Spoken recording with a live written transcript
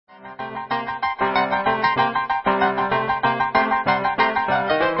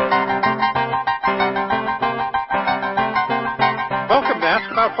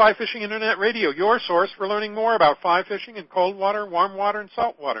Fly Fishing Internet Radio, your source for learning more about fly fishing in cold water, warm water, and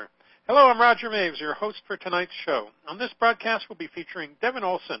salt water. Hello, I'm Roger Maves, your host for tonight's show. On this broadcast, we'll be featuring Devin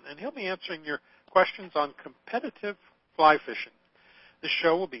Olson, and he'll be answering your questions on competitive fly fishing. This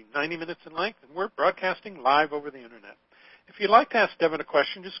show will be 90 minutes in length, and we're broadcasting live over the Internet. If you'd like to ask Devin a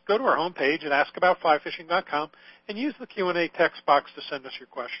question, just go to our homepage at askaboutflyfishing.com and use the Q&A text box to send us your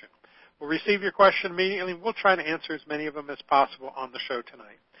question. We'll receive your question immediately, and we'll try to answer as many of them as possible on the show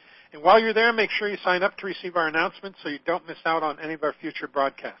tonight. And while you're there, make sure you sign up to receive our announcements so you don't miss out on any of our future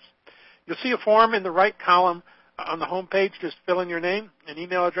broadcasts. You'll see a form in the right column on the homepage. Just fill in your name and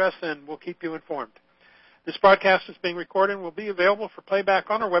email address, and we'll keep you informed. This broadcast is being recorded and will be available for playback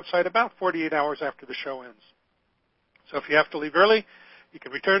on our website about 48 hours after the show ends. So if you have to leave early, you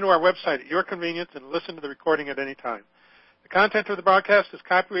can return to our website at your convenience and listen to the recording at any time. The content of the broadcast is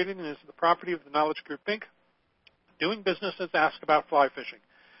copyrighted and is the property of the Knowledge Group, Inc., doing business as Ask About Fly Fishing.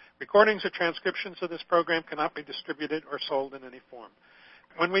 Recordings or transcriptions of this program cannot be distributed or sold in any form.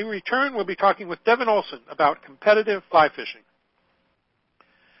 When we return, we'll be talking with Devin Olson about competitive fly fishing.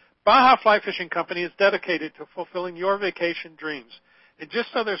 Baja Fly Fishing Company is dedicated to fulfilling your vacation dreams. And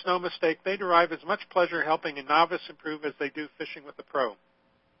just so there's no mistake, they derive as much pleasure helping a novice improve as they do fishing with a pro.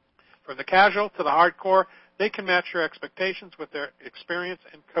 From the casual to the hardcore, they can match your expectations with their experience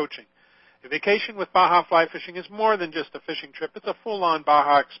and coaching. A vacation with Baja Fly Fishing is more than just a fishing trip. It's a full-on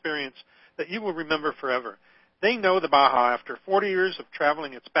Baja experience that you will remember forever. They know the Baja after 40 years of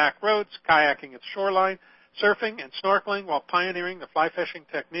traveling its back roads, kayaking its shoreline, surfing and snorkeling while pioneering the fly fishing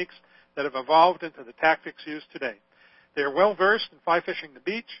techniques that have evolved into the tactics used today. They are well-versed in fly fishing the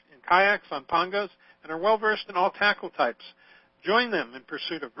beach, in kayaks, on pongos, and are well-versed in all tackle types. Join them in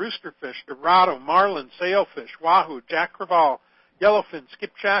pursuit of roosterfish, dorado, marlin, sailfish, wahoo, jack crevalle, yellowfin,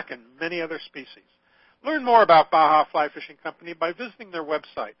 skipjack, and many other species. Learn more about Baja Fly Fishing Company by visiting their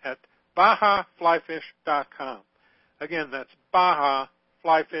website at BajaFlyFish.com. Again, that's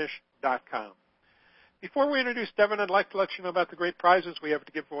BajaFlyFish.com. Before we introduce Devin, I'd like to let you know about the great prizes we have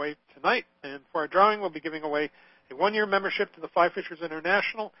to give away tonight. And for our drawing, we'll be giving away a one-year membership to the Fly Fishers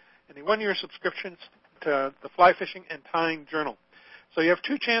International and a one-year subscription to the Fly Fishing and Tying Journal. So you have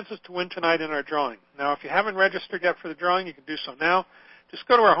two chances to win tonight in our drawing. Now, if you haven't registered yet for the drawing, you can do so now. Just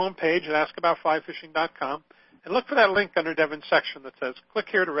go to our homepage at askaboutflyfishing.com and look for that link under Devin's section that says, click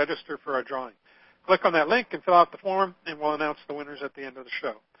here to register for our drawing. Click on that link and fill out the form, and we'll announce the winners at the end of the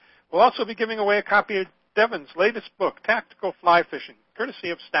show. We'll also be giving away a copy of Devin's latest book, Tactical Fly Fishing, courtesy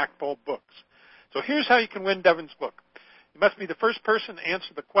of Stackpole Books. So here's how you can win Devin's book. You must be the first person to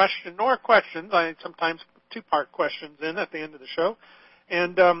answer the question or questions. I sometimes put two-part questions in at the end of the show.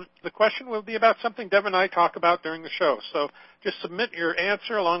 And the question will be about something Devin and I talk about during the show. So just submit your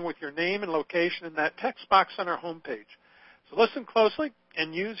answer along with your name and location in that text box on our homepage. So listen closely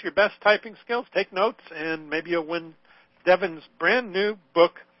and use your best typing skills. Take notes, and maybe you'll win Devin's brand new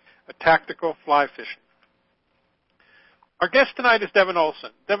book, Tactical Fly Fishing. Our guest tonight is Devin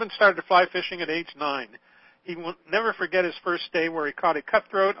Olson. Devin started fly fishing at age 9. He will never forget his first day where he caught a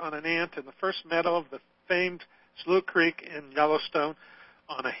cutthroat on an ant in the first meadow of the famed Slough Creek in Yellowstone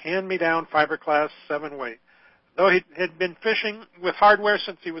on a hand-me-down fiberglass 7-weight. Though he had been fishing with hardware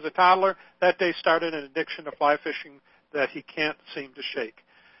since he was a toddler, that day started an addiction to fly fishing that he can't seem to shake.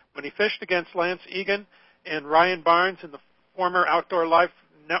 When he fished against Lance Egan and Ryan Barnes in the former Outdoor Life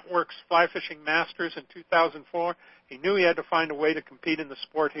Network's Fly Fishing Masters in 2004, he knew he had to find a way to compete in the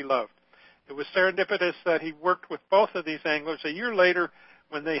sport he loved. It was serendipitous that he worked with both of these anglers a year later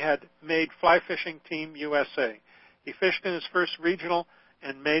when they had made Fly Fishing Team USA. He fished in his first regional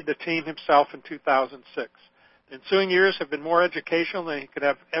and made the team himself in 2006. The ensuing years have been more educational than he could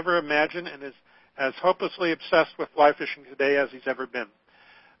have ever imagined, and is as hopelessly obsessed with fly fishing today as he's ever been.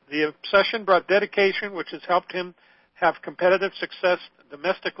 The obsession brought dedication, which has helped him have competitive success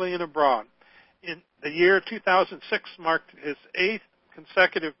domestically and abroad. In the year 2006 marked his 8th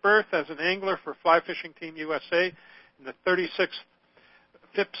consecutive berth as an angler for Fly Fishing Team USA in the 36th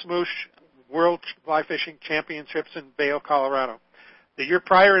FIPSMUSH World Fly Fishing Championships in Vail, Colorado. The year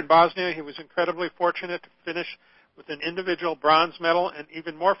prior in Bosnia, he was incredibly fortunate to finish with an individual bronze medal, and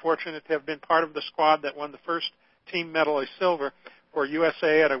even more fortunate to have been part of the squad that won the first team medal, a silver, for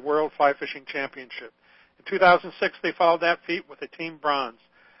USA at a World Fly Fishing Championship. In 2006, they followed that feat with a team bronze.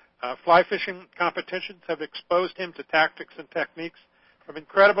 Fly fishing competitions have exposed him to tactics and techniques from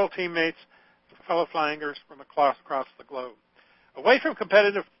incredible teammates, fellow flyingers from across the globe. Away from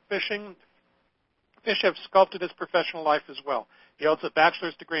competitive fishing, fish have sculpted his professional life as well. He holds a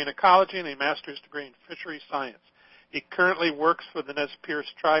bachelor's degree in ecology and a master's degree in fisheries science. He currently works for the Nez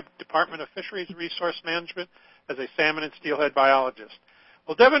Perce Tribe Department of Fisheries Resource Management as a salmon and steelhead biologist.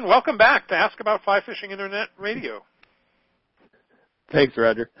 Well, Devin, welcome back to Ask About Fly Fishing Internet Radio. Thanks,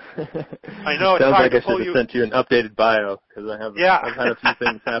 Roger. I know it's sounds hard like to I pull should you. have sent you an updated bio because I've had a few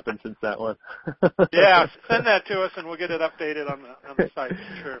things happen since that one. Yeah, send that to us and we'll get it updated on the site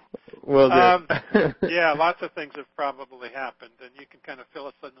for sure. Will do. Yeah, lots of things have probably happened, and you can kind of fill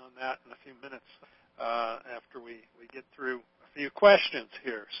us in on that in a few minutes after we get through a few questions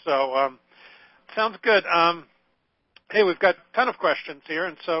here. So sounds good. Hey, we've got a ton of questions here,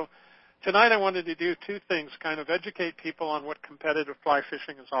 and so tonight I wanted to do two things, kind of educate people on what competitive fly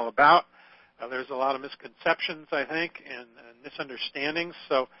fishing is all about. There's a lot of misconceptions, I think, and misunderstandings,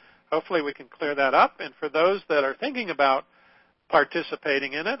 so hopefully we can clear that up. And for those that are thinking about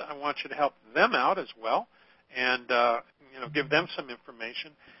participating in it, I want you to help them out as well and give them some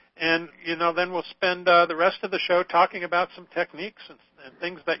information. And, then we'll spend the rest of the show talking about some techniques and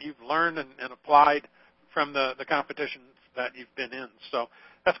things that you've learned and applied from the competitions that you've been in. So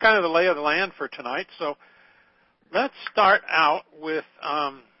that's kind of the lay of the land for tonight. So let's start out with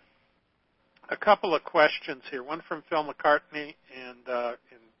a couple of questions here. One from Phil McCartney in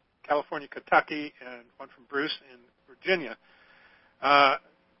California, Kentucky, and one from Bruce in Virginia.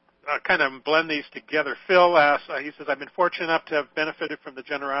 Kind of blend these together. Phil asks, he says, I've been fortunate enough to have benefited from the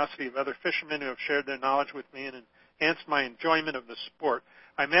generosity of other fishermen who have shared their knowledge with me and enhanced my enjoyment of the sport.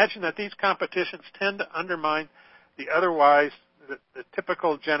 I imagine that these competitions tend to undermine the otherwise the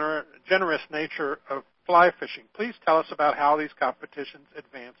typical generous nature of fly fishing. Please tell us about how these competitions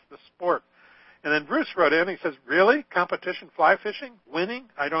advance the sport. And then Bruce wrote in, he says, really? Competition fly fishing? Winning?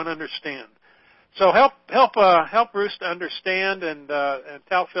 I don't understand. So help Bruce to understand and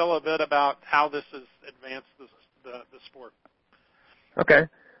tell Phil a bit about how this has advanced the sport. Okay.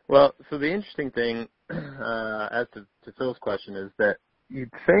 Well, so the interesting thing as to Phil's question is that you'd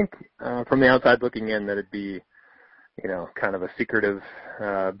think from the outside looking in that it'd be, kind of a secretive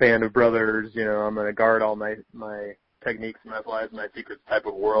band of brothers, I'm going to guard all my techniques, my flies, my secrets type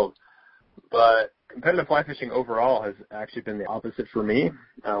of world. But competitive fly fishing overall has actually been the opposite for me.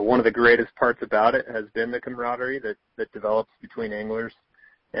 One of the greatest parts about it has been the camaraderie that develops between anglers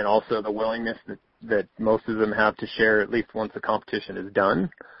and also the willingness that most of them have to share at least once the competition is done.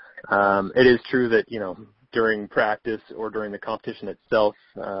 It is true that, during practice or during the competition itself,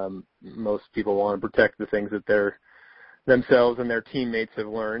 most people want to protect the things that themselves and their teammates have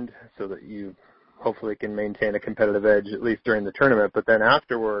learned so that you hopefully can maintain a competitive edge at least during the tournament. But then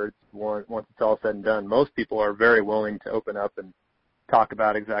afterwards, once it's all said and done, most people are very willing to open up and talk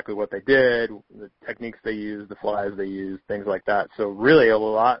about exactly what they did, the techniques they used, the flies they used, things like that. So really a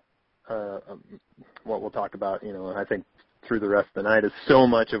lot what we'll talk about, I think through the rest of the night is so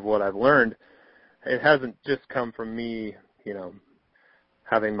much of what I've learned. It hasn't just come from me,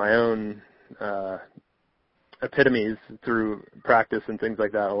 having my own epitomes through practice and things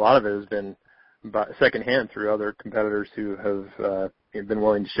like that. A lot of it has been secondhand through other competitors who have been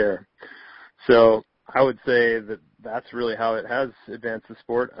willing to share. So I would say that that's really how it has advanced the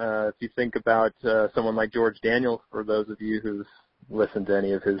sport. If you think about someone like George Daniel, for those of you who've listened to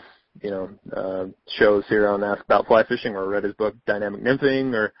any of his shows here on Ask About Fly Fishing or read his book Dynamic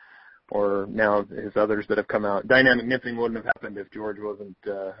Nymphing or now his others that have come out. Dynamic Nymphing wouldn't have happened if George wasn't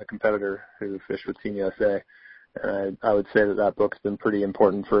a competitor who fished with Team USA. I would say that book's been pretty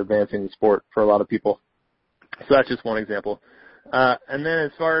important for advancing the sport for a lot of people. So that's just one example. And then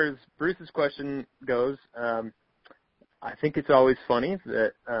as far as Bruce's question goes, I think it's always funny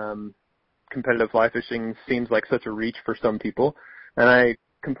that competitive fly fishing seems like such a reach for some people. And I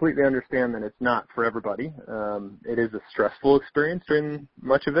completely understand that it's not for everybody. It is a stressful experience during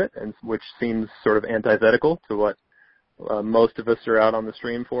much of it, and which seems sort of antithetical to what most of us are out on the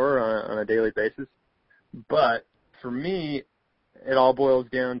stream for on a daily basis. But for me, it all boils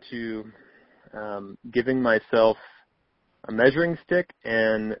down to giving myself a measuring stick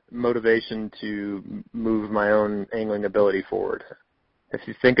and motivation to move my own angling ability forward. If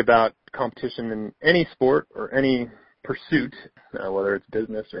you think about competition in any sport or any pursuit, whether it's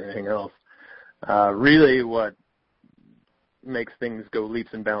business or anything else, really what makes things go leaps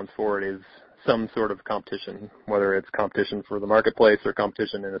and bounds forward is some sort of competition, whether it's competition for the marketplace or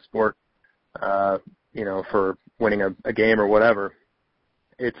competition in a sport, for winning a game or whatever.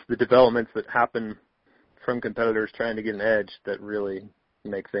 It's the developments that happen from competitors trying to get an edge that really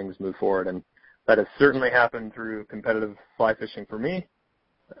make things move forward. And that has certainly happened through competitive fly fishing for me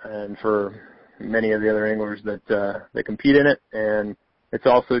and for many of the other anglers that compete in it. And it's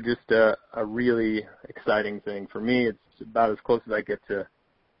also just a really exciting thing for me. It's about as close as I get to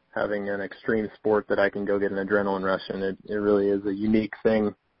having an extreme sport that I can go get an adrenaline rush, and it really is a unique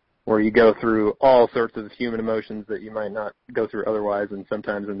thing where you go through all sorts of human emotions that you might not go through otherwise, and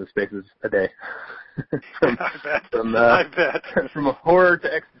sometimes in the spaces a day. I bet. From a horror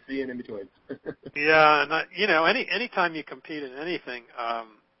to ecstasy and in between. Yeah, and anytime you compete in anything,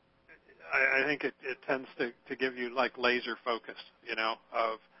 I think it tends to give you like laser focus,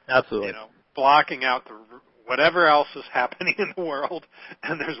 of absolutely, blocking out whatever else is happening in the world,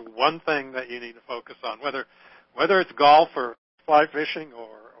 and there's one thing that you need to focus on, whether it's golf or fly fishing or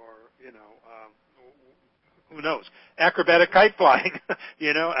who knows, acrobatic kite flying.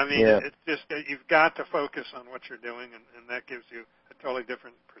 It's just you've got to focus on what you're doing, and that gives you a totally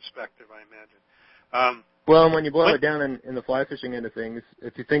different perspective, I imagine. Well, and when you boil it down in the fly fishing end of things,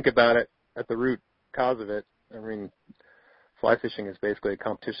 if you think about it at the root cause of it, I mean, fly fishing is basically a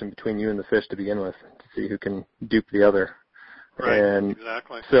competition between you and the fish to begin with, to see who can dupe the other. Right, and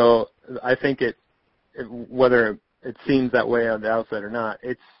exactly. So I think whether it seems that way on the outside or not,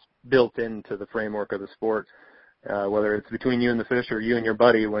 it's built into the framework of the sport. Whether it's between you and the fish or you and your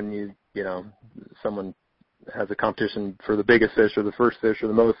buddy, when someone has a competition for the biggest fish or the first fish or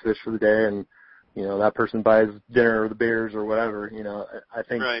the most fish for the day, and that person buys dinner or the beers or whatever. I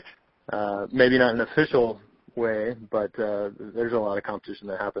think maybe not in an official way, but there's a lot of competition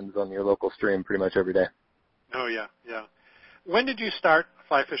that happens on your local stream pretty much every day. Oh yeah. When did you start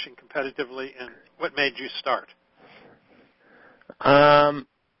fly fishing competitively, and what made you start?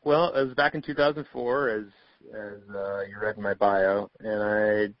 Well, it was back in 2004, as you read in my bio, and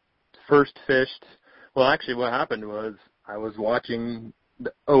I first fished. Well, actually, what happened was I was watching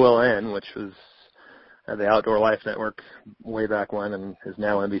the OLN, which was the Outdoor Life Network way back when, and is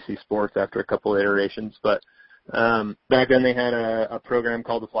now NBC Sports after a couple of iterations. But back then they had a program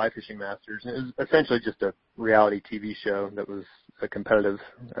called the Fly Fishing Masters, and it was essentially just a reality TV show that was a competitive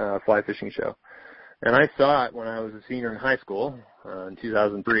fly fishing show. And I saw it when I was a senior in high school in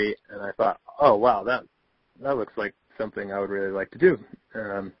 2003, and I thought, oh, wow, that looks like something I would really like to do.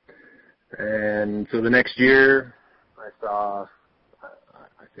 And so the next year I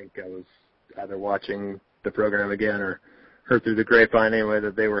think I was either watching the program again or heard through the grapevine anyway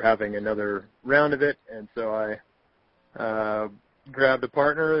that they were having another round of it, and so I grabbed a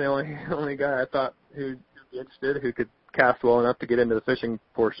partner, the only guy I thought who'd be interested, who could cast well enough to get into the fishing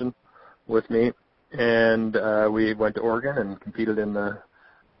portion with me. And we went to Oregon and competed in the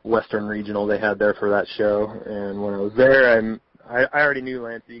Western Regional they had there for that show. And when I was there, I already knew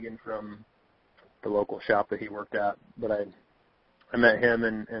Lance Egan from the local shop that he worked at, but I met him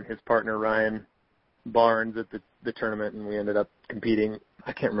and his partner Ryan Barnes at the tournament, and we ended up competing.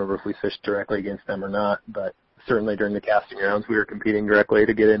 I can't remember if we fished directly against them or not, but certainly during the casting rounds we were competing directly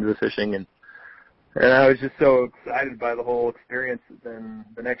to get into the fishing, and I was just so excited by the whole experience. Then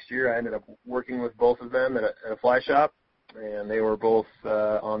the next year I ended up working with both of them at a fly shop, and they were both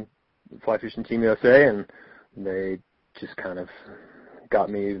on Fly Fishing Team USA, and they just kind of got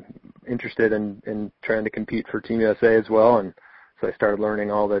me interested in trying to compete for Team USA as well. And so I started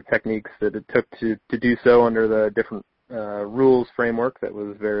learning all the techniques that it took to do so under the different rules framework that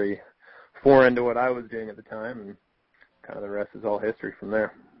was very foreign to what I was doing at the time, and kind of the rest is all history from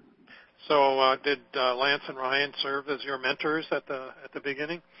there. So did Lance and Ryan serve as your mentors at the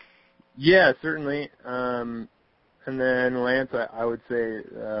beginning? Yeah, certainly. And then Lance, I would say,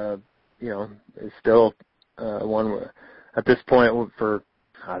 is still one at this point for,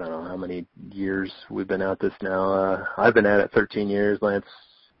 I don't know how many years we've been at this now. I've been at it 13 years. Lance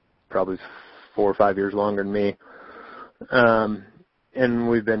probably 4 or 5 years longer than me. And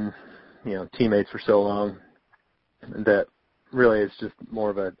we've been, teammates for so long that really it's just more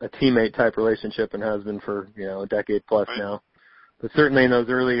of a teammate type relationship, and has been for, a decade plus now. But certainly in those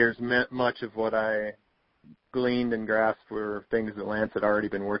early years, much of what I gleaned and grasped were things that Lance had already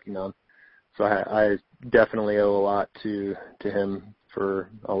been working on. So I definitely owe a lot to him for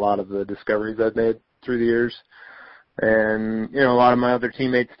a lot of the discoveries I've made through the years. And, a lot of my other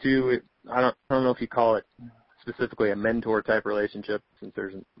teammates too, I don't know if you call it specifically a mentor type relationship, since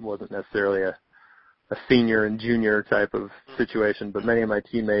there wasn't necessarily a senior and junior type of situation, but many of my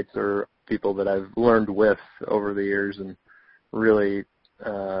teammates are people that I've learned with over the years and really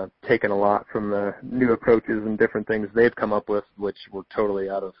taken a lot from the new approaches and different things they've come up with, which were totally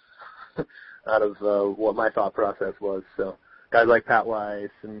out of what my thought process was. So guys like Pat Weiss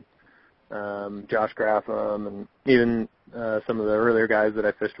and Josh Graffam, and even some of the earlier guys that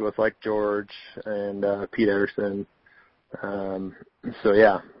I fished with, like George and Pete Ederson. So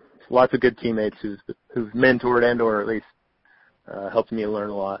yeah, lots of good teammates who've mentored and or at least helped me learn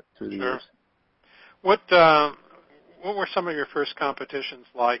a lot through the years. What were some of your first competitions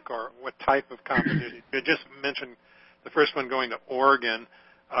like, or what type of competition? You just mentioned the first one going to Oregon.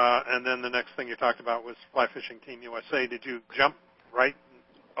 And then the next thing you talked about was Fly Fishing Team USA. Did you jump right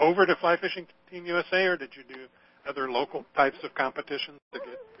over to Fly Fishing Team USA, or did you do other local types of competitions to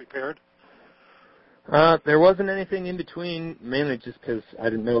get prepared? There wasn't anything in between, mainly just because I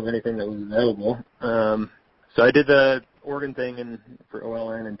didn't know of anything that was available. So I did the Oregon thing for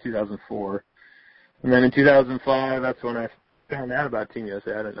OLN in 2004. And then in 2005, that's when I found out about Team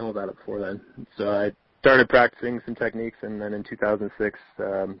USA. I didn't know about it before then. So I started practicing some techniques, and then in 2006,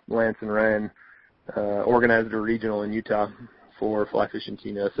 Lance and Ryan organized a regional in Utah for Fly Fishing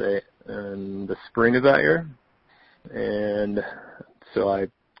Team USA in the spring of that year. And so I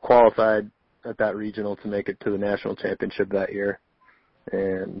qualified at that regional to make it to the national championship that year,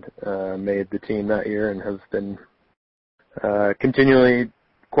 and made the team that year, and have been continually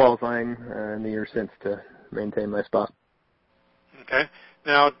qualifying in the year since to maintain my spot. Okay.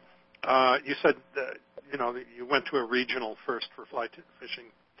 Now, you said that, you went to a regional first for Fly Fishing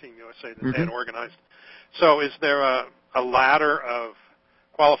Team USA that they had organized. So is there a ladder of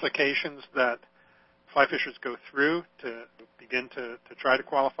qualifications that fly fishers go through to begin to try to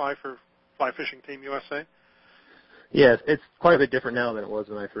qualify for Fly Fishing Team USA? Yes, it's quite a bit different now than it was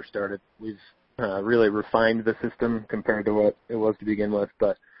when I first started. We've really refined the system compared to what it was to begin with.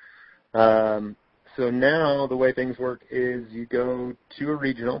 But so now the way things work is you go to a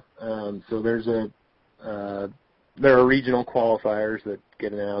regional. So there are regional qualifiers that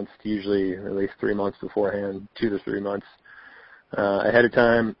get announced usually at least 3 months beforehand, 2 to 3 months ahead of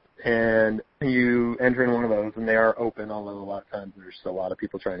time. And you enter in one of those, and they are open, although a lot of times there's a lot of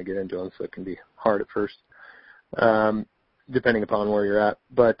people trying to get into them, so it can be hard at first, depending upon where you're at.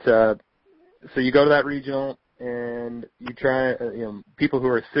 But so you go to that regional, and you try, people who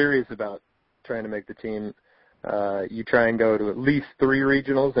are serious about trying to make the team, you try and go to at least 3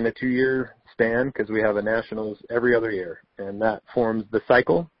 regionals in a 2-year span, because we have a nationals every other year, and that forms the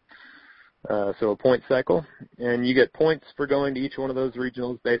cycle. So a point cycle, and you get points for going to each one of those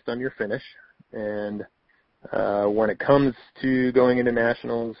regionals based on your finish. And when it comes to going into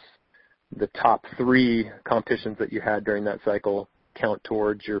nationals, the top 3 competitions that you had during that cycle count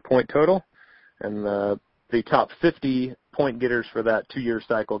towards your point total, and the top 50 point getters for that 2-year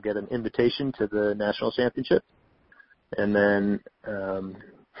cycle get an invitation to the national championship. And then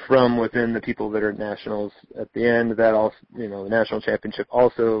from within the people that are at nationals at the end, that also, the national championship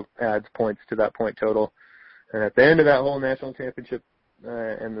also adds points to that point total. And at the end of that whole national championship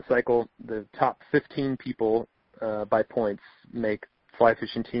and the cycle, the top 15 people by points make Fly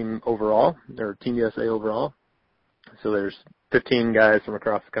Fishing Team overall, or Team USA overall. So there's 15 guys from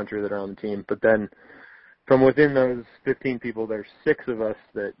across the country that are on the team. But then from within those 15 people, there's 6 of us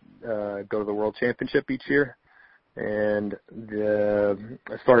that go to the World Championship each year. And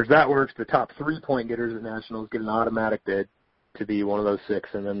as far as that works, the top 3 point getters at nationals get an automatic bid to be one of those 6,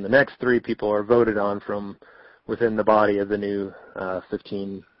 and then the next 3 people are voted on from within the body of the new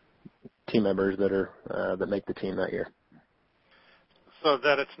 15 team members that make the team that year. So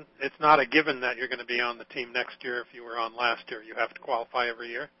that it's not a given that you're going to be on the team next year if you were on last year. You have to qualify every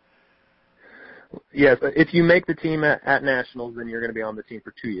year? Yes, if you make the team at nationals, then you're going to be on the team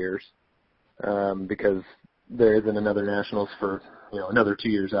for 2 years, because there isn't another nationals for another 2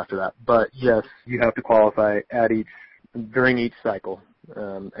 years after that. But yes, you have to qualify during each cycle,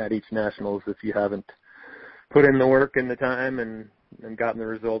 at each nationals. If you haven't put in the work and the time and gotten the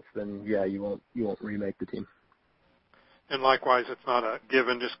results, then yeah, you won't remake the team. And likewise, it's not a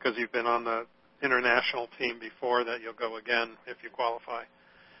given just because you've been on the international team before that you'll go again if you qualify.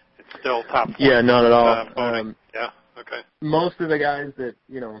 It's still top 4. Yeah, not at all. Yeah, okay. Most of the guys that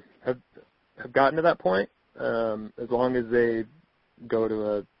have gotten to that point, as long as they go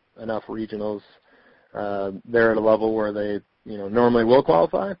to enough regionals, they're at a level where they normally will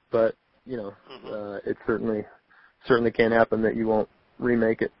qualify. But it certainly can happen that you won't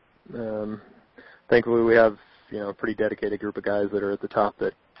remake it. Thankfully, we have a pretty dedicated group of guys that are at the top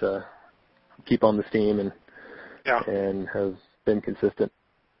that keep on the steam and have been consistent.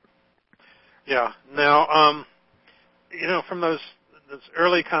 Yeah. Now, from those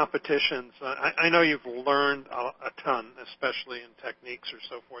early competitions, I know you've learned a ton, especially in techniques or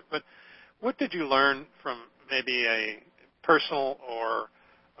so forth, but what did you learn from maybe a personal or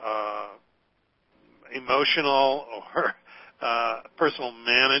emotional or personal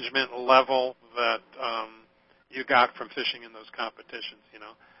management level that you got from fishing in those competitions?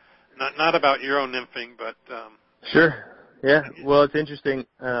 Not about Euro nymphing, but sure. Yeah. Well, it's interesting.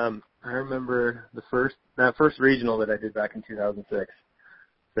 I remember that first regional that I did back in 2006.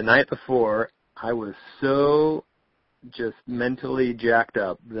 The night before, I was so just mentally jacked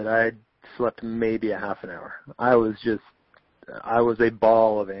up that I slept maybe a half an hour. I was just I was a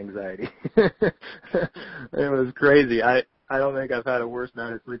ball of anxiety. It was crazy. I don't think I've had a worse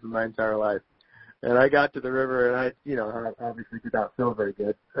night of sleep in my entire life. And I got to the river, and I obviously did not feel very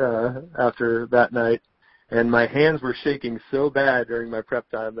good after that night. And my hands were shaking so bad during my prep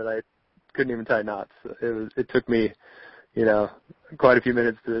time that I couldn't even tie knots. It took me, quite a few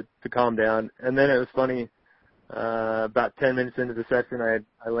minutes to calm down. And then it was funny. About 10 minutes into the session,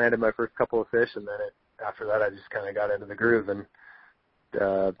 I landed my first couple of fish, and then after that, I just kind of got into the groove and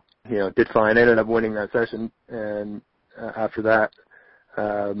did fine. I ended up winning that session, and after that,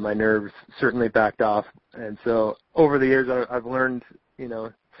 my nerves certainly backed off. And so over the years, I've learned,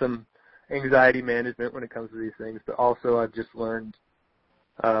 some anxiety management when it comes to these things, but also I've just learned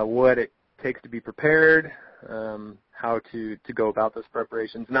what it takes to be prepared, how to go about those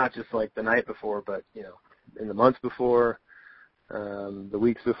preparations, not just like the night before, but, in the months before, the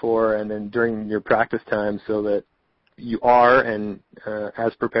weeks before, and then during your practice time, so that you are and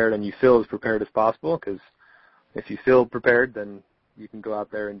as prepared and you feel as prepared as possible, because if you feel prepared, then you can go out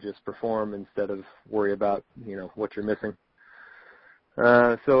there and just perform instead of worry about, what you're missing.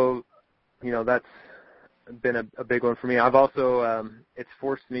 So that's been a big one for me. I've also, it's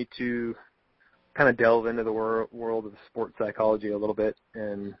forced me to kind of delve into the world of sports psychology a little bit,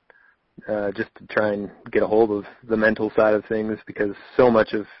 and just to try and get a hold of the mental side of things, because so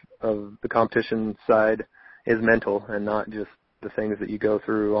much of the competition side is mental and not just the things that you go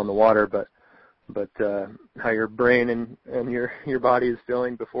through on the water, but how your brain and your body is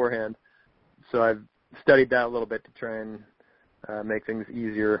feeling beforehand. So I've studied that a little bit to try and make things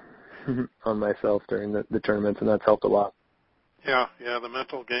easier on myself during the tournaments, and that's helped a lot. Yeah, the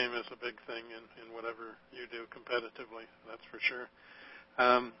mental game is a big thing in whatever you do competitively, that's for sure.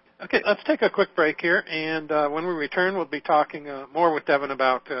 Okay, let's take a quick break here, and when we return, we'll be talking more with Devin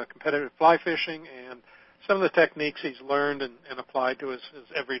about competitive fly fishing and some of the techniques he's learned and applied to his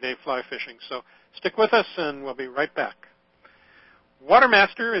everyday fly fishing. So stick with us, and we'll be right back.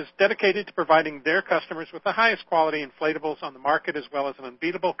 WaterMaster is dedicated to providing their customers with the highest quality inflatables on the market, as well as an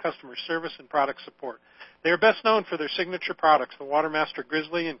unbeatable customer service and product support. They are best known for their signature products, the WaterMaster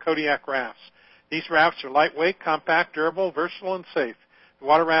Grizzly and Kodiak rafts. These rafts are lightweight, compact, durable, versatile, and safe. The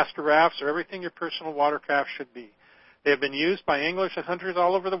WaterMaster rafts are everything your personal watercraft should be. They have been used by anglers and hunters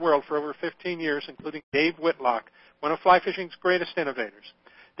all over the world for over 15 years, including Dave Whitlock, one of fly fishing's greatest innovators.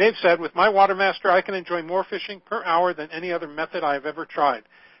 Dave said, "With my WaterMaster, I can enjoy more fishing per hour than any other method I have ever tried.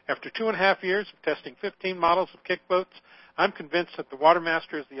 After 2.5 years of testing 15 models of kick boats, I'm convinced that the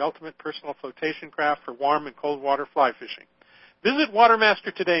WaterMaster is the ultimate personal flotation craft for warm and cold water fly fishing." Visit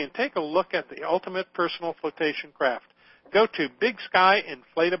WaterMaster today and take a look at the ultimate personal flotation craft. Go to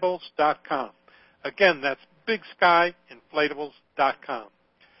BigSkyInflatables.com. Again, that's BigSkyInflatables.com.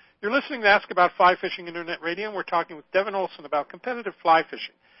 You're listening to Ask About Fly Fishing Internet Radio, and we're talking with Devin Olson about competitive fly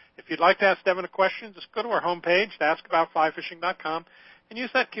fishing. If you'd like to ask Devin a question, just go to our homepage, askaboutflyfishing.com, and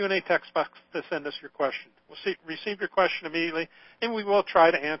use that Q&A text box to send us your question. We'll receive your question immediately, and we will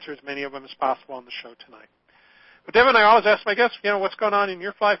try to answer as many of them as possible on the show tonight. But Devin, I always ask my guests, what's going on in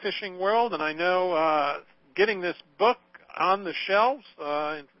your fly fishing world, and I know getting this book on the shelves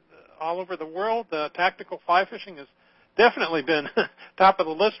all over the world, Tactical Fly Fishing, has definitely been top of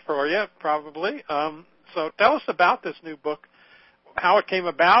the list for you, probably. So tell us about this new book, how it came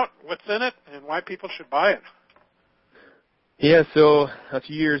about, what's in it, and why people should buy it. Yeah, so a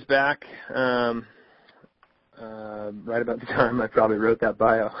few years back, right about the time I probably wrote that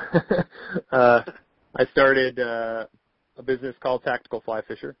bio, I started a business called Tactical Fly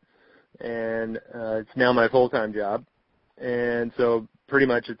Fisher, and it's now my full-time job. And so pretty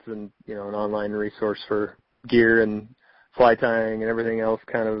much it's an online resource for gear and fly tying and everything else,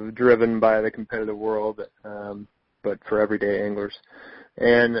 kind of driven by the competitive world, but for everyday anglers.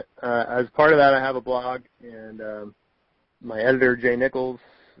 And as part of that, I have a blog, and my editor, Jay Nichols,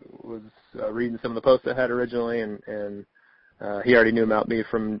 was reading some of the posts I had originally, and he already knew about me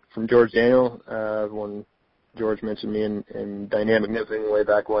from George Daniel when George mentioned me in dynamic nipping way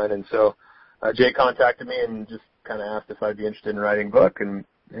back when. And so Jay contacted me and just kind of asked if I'd be interested in writing a book, and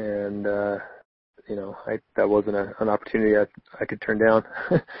that wasn't an opportunity I could turn down.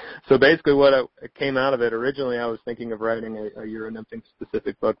 So basically what came out of it, originally I was thinking of writing a Euro nymphing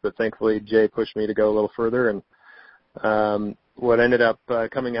specific book, but thankfully Jay pushed me to go a little further, and what ended up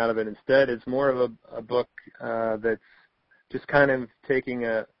coming out of it instead is more of a book that's just kind of taking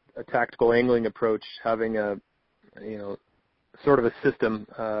a tactical angling approach, having sort of a system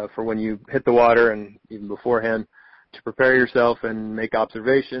for when you hit the water and even beforehand to prepare yourself and make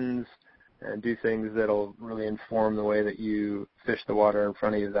observations and do things that'll really inform the way that you fish the water in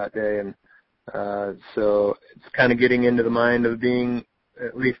front of you that day. And So it's kind of getting into the mind of being,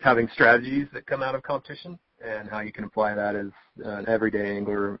 at least having strategies that come out of competition and how you can apply that as an everyday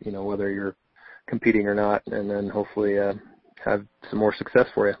angler, whether you're competing or not, and then hopefully have some more success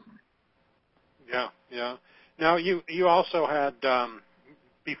for you. Yeah. Now, you also had,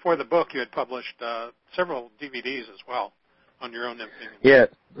 before the book, you had published several DVDs as well on your own nymphing. Yeah.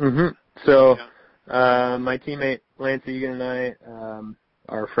 So my teammate Lance Egan and I,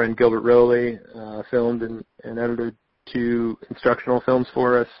 our friend Gilbert Rowley, filmed and edited 2 instructional films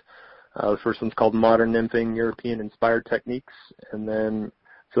for us. The first one's called Modern Nymphing, European-Inspired Techniques, and then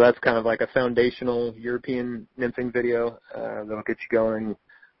so that's kind of like a foundational European nymphing video that'll get you going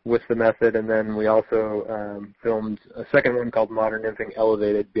with the method. And then we also filmed a second one called Modern Nymphing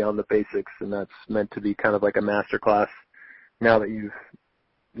Elevated, Beyond the Basics, and that's meant to be kind of like a master class now that you've,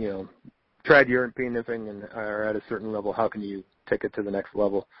 tried European nymphing and are at a certain level. How can you take it to the next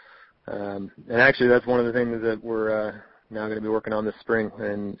level? And actually, that's one of the things that we're now going to be working on this spring.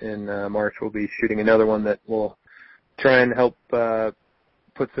 And in March, we'll be shooting another one that will try and help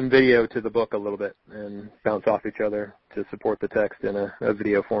put some video to the book a little bit and bounce off each other to support the text in a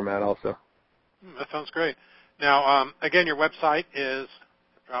video format also. That sounds great. Now, again, your website is,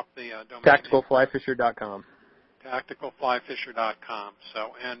 drop the domain TacticalFlyFisher.com. TacticalFlyFisher.com.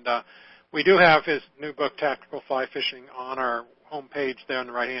 So, and we do have his new book, Tactical Fly Fishing, on our homepage there in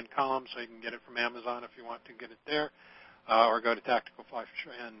the right-hand column, so you can get it from Amazon if you want to get it there, or go to Tactical Fly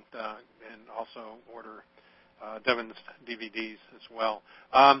Fisher and also order Devin's DVDs as well.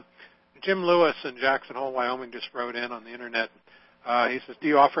 Jim Lewis in Jackson Hole, Wyoming, just wrote in on the internet. He says, do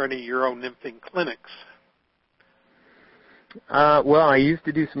you offer any Euro nymphing clinics? Well, I used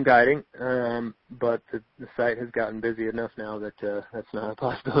to do some guiding, but the site has gotten busy enough now that that's not a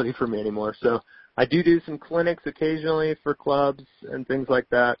possibility for me anymore. So I do some clinics occasionally for clubs and things like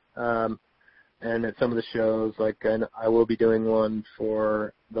that. And at some of the shows, I will be doing one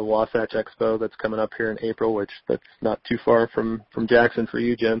for the Wasatch Expo that's coming up here in April, which that's not too far from Jackson for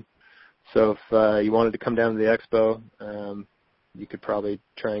you, Jim. So if you wanted to come down to the expo, you could probably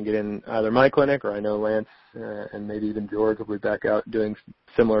try and get in either my clinic, or I know Lance and maybe even George will be back out doing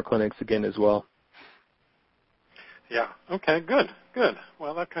similar clinics again as well. Yeah. Okay, good.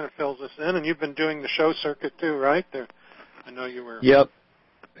 Well, that kind of fills us in. And you've been doing the show circuit too, right? I know you were. Yep.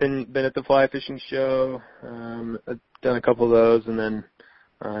 Been at the fly fishing show. I've done a couple of those, and then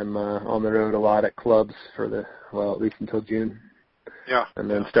I'm on the road a lot at clubs at least until June. Yeah. And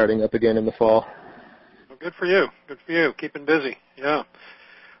then starting up again in the fall. Well, good for you. Keeping busy. Yeah.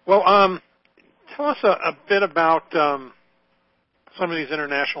 Well, tell us a bit about some of these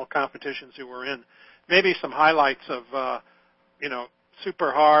international competitions you were in. Maybe some highlights of,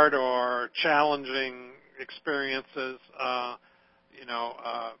 super hard or challenging experiences,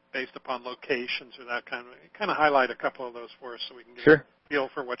 based upon locations or that kind of highlight a couple of those for us so we can get a feel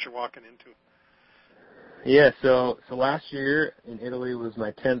for what you're walking into. Yeah, so last year in Italy was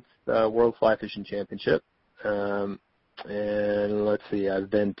my 10th World Fly Fishing Championship. And let's see, I've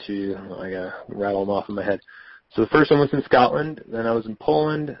been to, I got to rattle them off in my head. So the first one was in Scotland, then I was in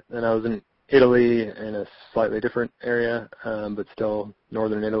Poland, then I was in Italy in a slightly different area, but still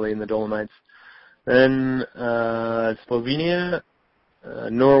northern Italy in the Dolomites. Then Slovenia,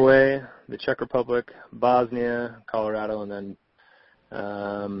 Norway, the Czech Republic, Bosnia, Colorado, and then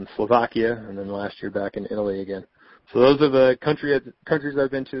Slovakia, and then last year back in Italy again. So those are the countries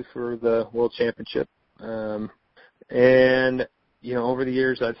I've been to for the World Championship. And, over the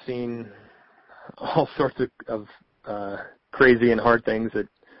years I've seen all sorts of crazy and hard things at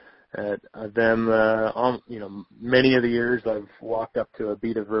them. Many of the years I've walked up to a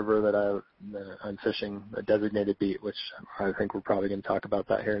beat of river that I'm fishing, a designated beat, which I think we're probably going to talk about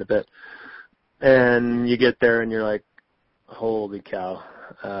that here in a bit. And you get there and you're like, holy cow,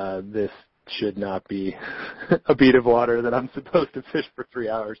 this should not be a beat of water that I'm supposed to fish for 3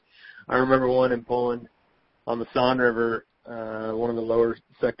 hours. I remember one in Poland on the San River, one of the lower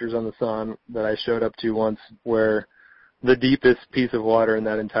sectors on the San that I showed up to once, where the deepest piece of water in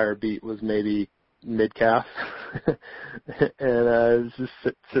that entire beat was maybe mid-calf. And I was just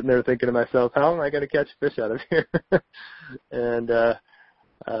sitting there thinking to myself, how am I going to catch fish out of here? And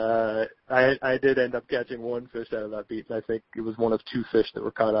I did end up catching one fish out of that beat, and I think it was one of 2 fish that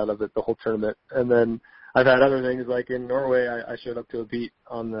were caught out of it the whole tournament. And then I've had other things, like in Norway, I showed up to a beat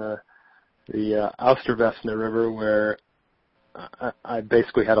on the Austervesna River where I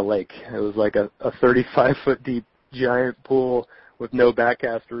basically had a lake. It was like a 35-foot deep giant pool with no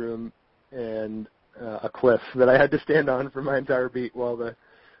backcast room and a cliff that I had to stand on for my entire beat while the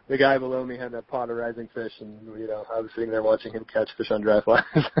guy below me had a pot of rising fish, and I was sitting there watching him catch fish on dry flies.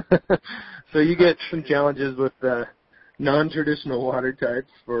 So you get some challenges with non-traditional water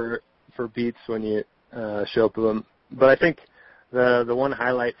types for beats when you show up with them. But I think the one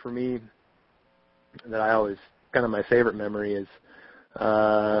highlight for me that I always, kind of my favorite memory is,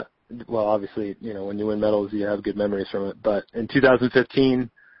 well, obviously, when you win medals, you have good memories from it. But in 2015,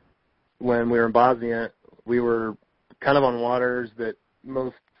 when we were in Bosnia, we were kind of on waters that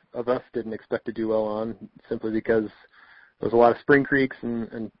most of us didn't expect to do well on, simply because there was a lot of spring creeks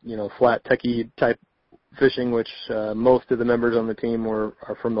and flat techie type fishing, which most of the members on the team are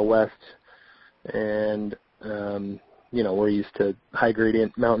from the west, and we're used to high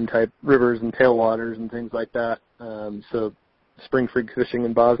gradient mountain type rivers and tailwaters and things like that. So spring creek fishing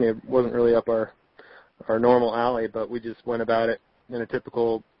in Bosnia wasn't really up our normal alley, but we just went about it in a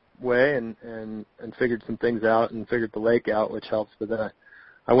typical way and figured some things out and figured the lake out, which helps. But then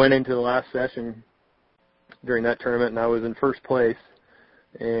I went into the last session during that tournament, and I was in first place,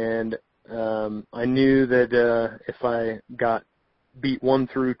 and I knew that if I got beat 1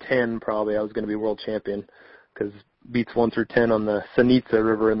 through 10, probably I was going to be world champion, because beats 1 through 10 on the Sanica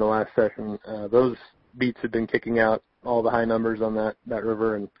River in the last session, those beats had been kicking out all the high numbers on that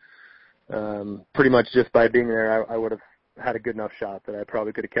river, and pretty much just by being there, I would have had a good enough shot that I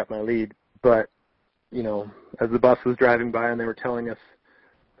probably could have kept my lead. But, as the bus was driving by and they were telling us,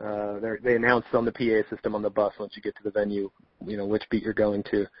 they announced on the PA system on the bus once you get to the venue, which beat you're going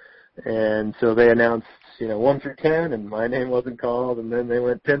to. And so they announced, 1 through 10, and my name wasn't called, and then they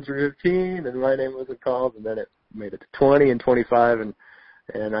went 10 through 15, and my name wasn't called, and then it made it to 20 and 25,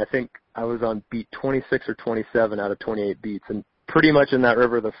 and I think I was on beat 26 or 27 out of 28 beats. And pretty much in that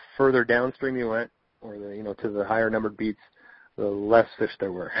river, the further downstream you went, or to the higher numbered beats, the less fish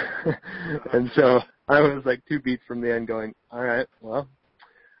there were. And so I was like 2 beats from the end going, all right, well,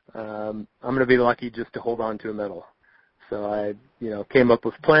 I'm going to be lucky just to hold on to a medal. So I, came up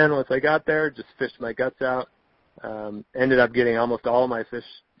with a plan once I got there, just fished my guts out, ended up getting almost all of my fish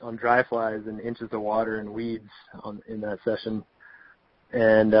on dry flies and inches of water and weeds in that session.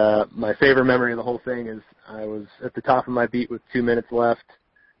 And my favorite memory of the whole thing is I was at the top of my beat with 2 minutes left,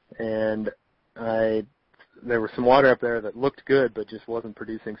 and there was some water up there that looked good but just wasn't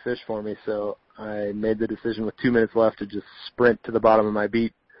producing fish for me, so I made the decision with 2 minutes left to just sprint to the bottom of my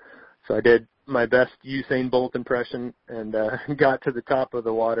beat. So I did my best Usain Bolt impression and got to the top of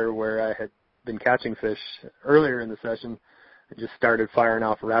the water where I had been catching fish earlier in the session. I just started firing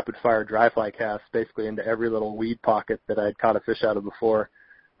off rapid-fire dry fly casts basically into every little weed pocket that I had caught a fish out of before.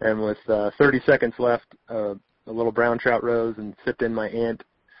 And with 30 seconds left, a little brown trout rose and sipped in my ant.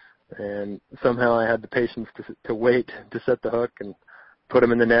 And somehow I had the patience to wait to set the hook and put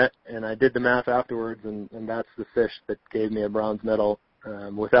him in the net. And I did the math afterwards, and that's the fish that gave me a bronze medal.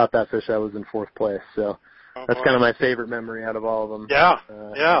 Without that fish, I was in 4th place. So that's kind of my favorite memory out of all of them. Yeah,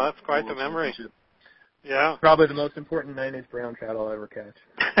 that's quite the memory. Yeah. Probably the most important 9-inch brown trout I'll ever catch.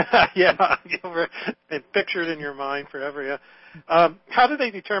 Yeah, it's pictured in your mind forever, yeah. How do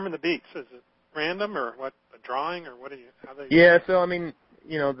they determine the beats? Is it random or what, a drawing or what do you, how they? Yeah, so I mean,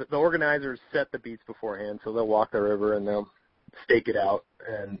 the organizers set the beats beforehand, so they'll walk the river and they'll stake it out.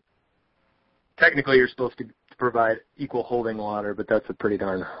 And technically you're supposed to provide equal holding water, but that's a pretty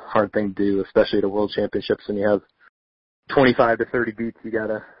darn hard thing to do, especially at a world championships when you have 25 to 30 beats you got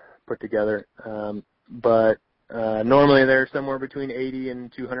to put together. But normally they're somewhere between 80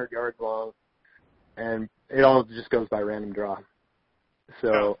 and 200 yards long, and it all just goes by random draw.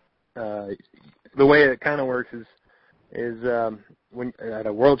 So the way it kind of works is when at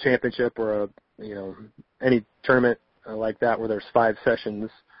a world championship or any tournament like that where there's 5 sessions,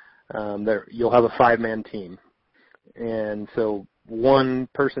 you'll have a 5-man team, and so one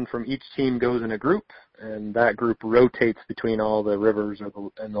person from each team goes in a group, and that group rotates between all the rivers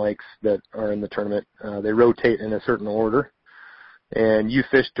and the lakes that are in the tournament. They rotate in a certain order, and you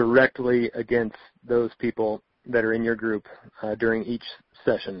fish directly against those people that are in your group during each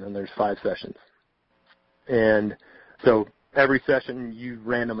session, and there's 5 sessions. And so every session you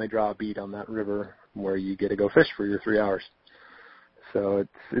randomly draw a beat on that river where you get to go fish for your 3 hours. So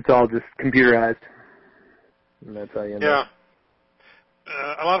it's all just computerized, and that's how you end up.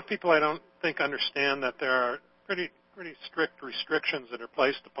 A lot of people, I don't think, understand that there are pretty strict restrictions that are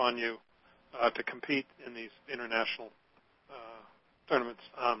placed upon you to compete in these international tournaments.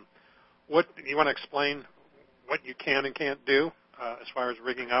 What you want to explain what you can and can't do as far as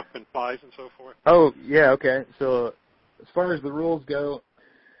rigging up and flies and so forth? Oh, yeah, okay. So as far as the rules go,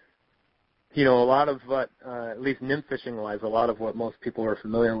 a lot of what, at least nymph fishing-wise, a lot of what most people are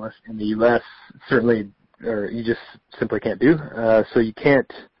familiar with in the U.S. certainly, or you just simply can't do. So you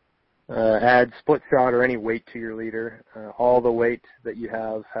can't add split shot or any weight to your leader. All the weight that you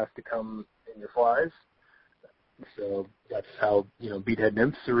have has to come in your flies. So that's how, beadhead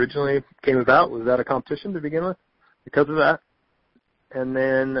nymphs originally came about, was at a competition to begin with because of that. And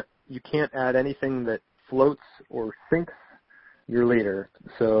then you can't add anything that floats or sinks your leader.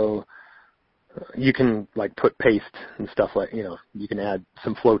 So you can put paste and stuff you can add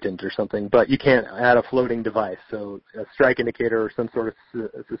some floatant or something, but you can't add a floating device. So a strike indicator or some sort of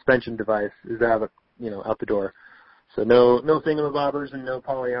suspension device is out the door. So no thingamabobbers and no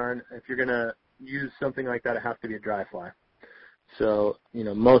polyarn. If you're going to use something like that, it has to be a dry fly. So,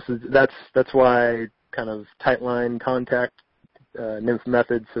 that's why kind of tight line contact nymph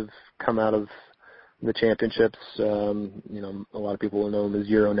methods have come out of the championships. A lot of people will know them as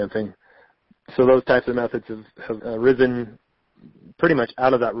Euro nymphing. So those types of methods have risen pretty much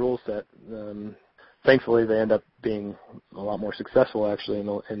out of that rule set. Thankfully, they end up being a lot more successful, actually,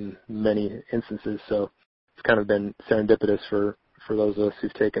 in many instances. So it's kind of been serendipitous for those of us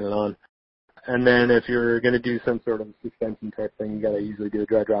who've taken it on. And then if you're going to do some sort of suspension type thing, you got to usually do a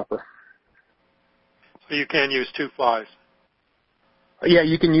dry dropper. So you can use 2 flies? Yeah,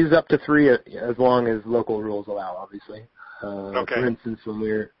 you can use up to 3 as long as local rules allow, obviously. Okay. For instance, when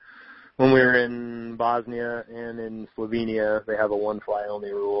we were in Bosnia and in Slovenia, they have a 1-fly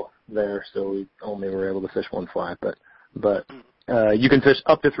only rule there, so we only were able to fish 1 fly. But you can fish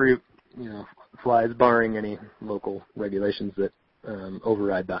up to 3 flies, barring any local regulations that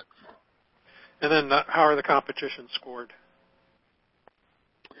override that. And then how are the competitions scored?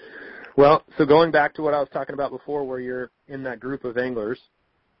 Well, so going back to what I was talking about before, where you're in that group of anglers,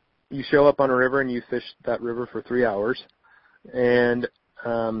 you show up on a river and you fish that river for 3 hours, and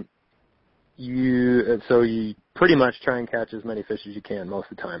you pretty much try and catch as many fish as you can most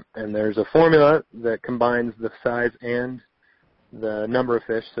of the time. And there's a formula that combines the size and the number of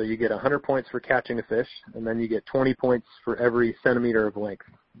fish. So you get 100 points for catching a fish, and then you get 20 points for every centimeter of length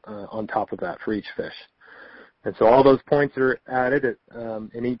on top of that for each fish. And so all those points are added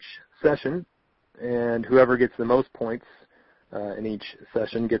in each session, and whoever gets the most points in each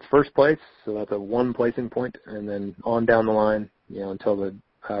session gets first place. So that's a 1 placing point, and then on down the line, until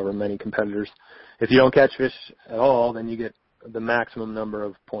however many competitors. If you don't catch fish at all, then you get the maximum number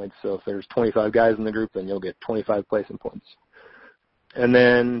of points. So if there's 25 guys in the group, then you'll get 25 placing points. And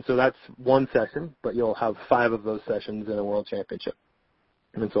then, so that's 1 session, but you'll have 5 of those sessions in a world championship.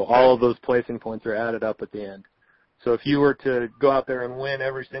 And so all of those placing points are added up at the end. So if you were to go out there and win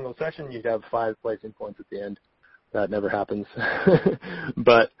every single session, you'd have 5 placing points at the end. That never happens.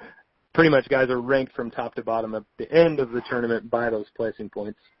 But pretty much guys are ranked from top to bottom at the end of the tournament by those placing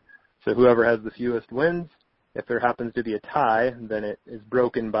points. So whoever has the fewest wins. If there happens to be a tie, then it is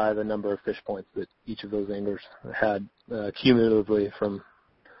broken by the number of fish points that each of those anglers had cumulatively from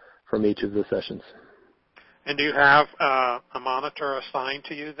each of the sessions. And do you have a monitor assigned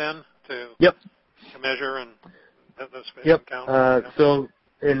to you then to measure and those fish and count? So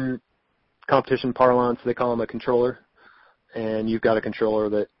in competition parlance, they call them a controller, and you've got a controller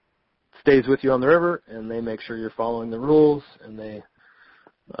that stays with you on the river, and they make sure you're following the rules, and they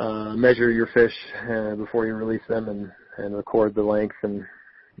measure your fish before you release them and record the length and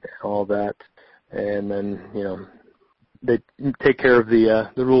all that. And then, they take care of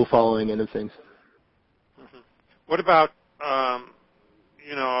the rule following end of things. Mm-hmm. What about, a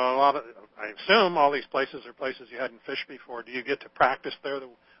lot of, I assume all these places are places you hadn't fished before. Do you get to practice there the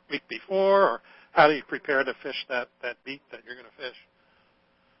week before, or how do you prepare to fish that beat that you're going to fish?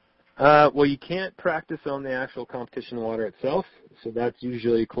 Well, you can't practice on the actual competition water itself, so that's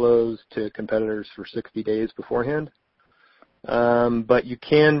usually closed to competitors for 60 days beforehand. But you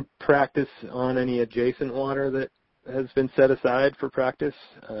can practice on any adjacent water that has been set aside for practice.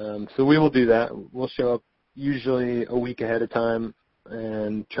 So we will do that. We'll show up usually a week ahead of time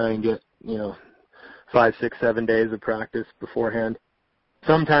and try and get, 5, 6, 7 days of practice beforehand.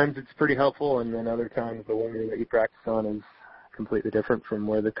 Sometimes it's pretty helpful, and then other times the water that you practice on is completely different from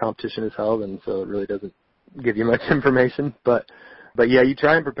where the competition is held, and so it really doesn't give you much information. But yeah, you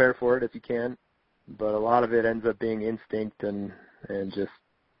try and prepare for it if you can, but a lot of it ends up being instinct and just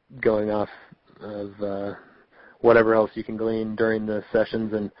going off of whatever else you can glean during the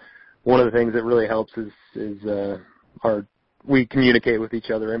sessions. And one of the things that really helps is we communicate with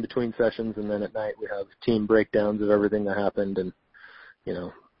each other in between sessions, and then at night we have team breakdowns of everything that happened and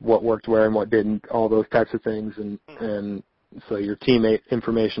what worked where and what didn't, all those types of things. And so your teammate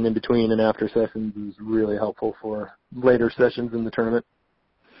information in between and after sessions is really helpful for later sessions in the tournament.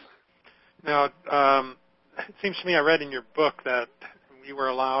 Now, it seems to me I read in your book that you were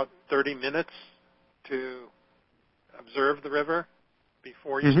allowed 30 minutes to observe the river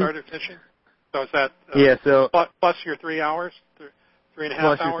before you started fishing? So is that so plus your 3 hours, 3.5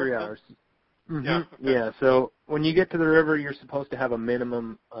 hours? Plus your 3 hours. Mm-hmm. Yeah. Okay. Yeah. So when you get to the river, you're supposed to have a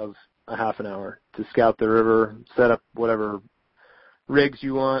minimum of a half an hour to scout the river, set up whatever rigs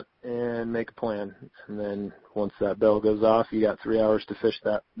you want, and make a plan. And then once that bell goes off, you got 3 hours to fish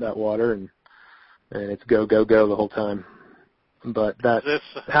that water, and it's go, go, go the whole time. But that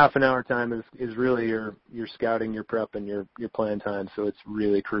half an hour time is really your scouting, your prep, and your plan time. So it's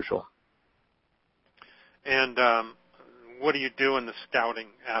really crucial. And what do you do in the scouting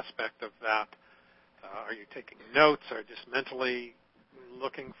aspect of that? Are you taking notes, or just mentally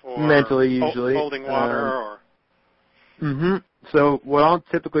looking for usually holding water, or? Mm-hmm. So what I'll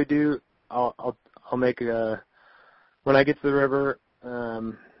typically do, I'll make when I get to the river.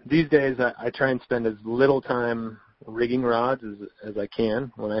 These days, I try and spend as little time rigging rods as I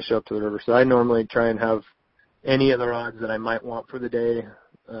can when I show up to the river. So I normally try and have any of the rods that I might want for the day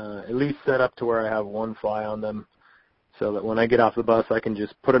at least set up to where I have one fly on them, so that when I get off the bus, I can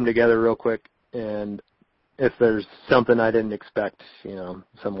just put them together real quick. And if there's something I didn't expect,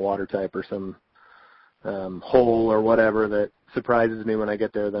 some water type or some hole or whatever that surprises me when I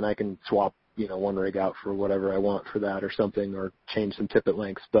get there, then I can swap, one rig out for whatever I want for that or something, or change some tippet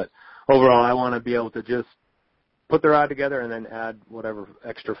lengths. But overall, I want to be able to just put the rod together and then add whatever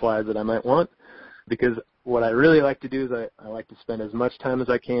extra flies that I might want, because what I really like to do is I like to spend as much time as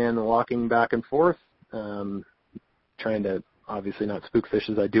I can walking back and forth, trying to obviously not spook fish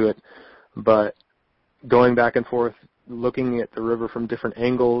as I do it, but going back and forth, looking at the river from different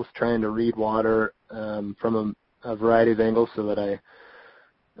angles, trying to read water from a variety of angles so that I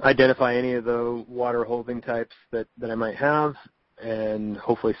identify any of the water holding types that I might have, and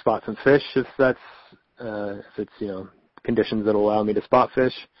hopefully spot some fish if it's conditions that will allow me to spot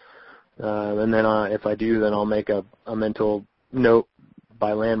fish. And then if I do, then I'll make a mental note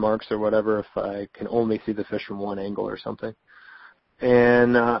by landmarks or whatever if I can only see the fish from one angle or something.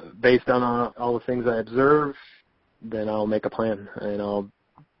 And based on all the things I observe, then I'll make a plan, and I'll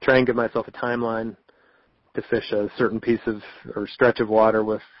try and give myself a timeline to fish a certain piece of or stretch of water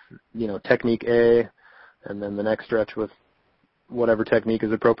with, technique A, and then the next stretch with whatever technique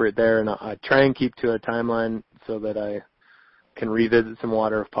is appropriate there. And I try and keep to a timeline so that I can revisit some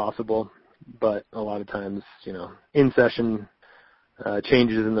water if possible. But a lot of times, in session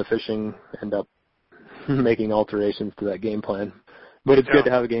changes in the fishing end up making alterations to that game plan. But it's good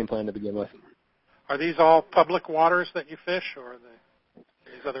to have a game plan to begin with. Are these all public waters that you fish, or are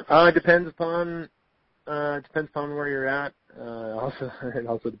these other? It depends upon where you're at. It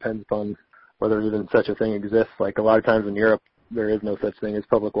also depends upon whether even such a thing exists. Like a lot of times in Europe, there is no such thing as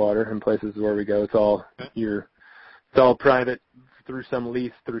public water. In places where we go, it's all private through some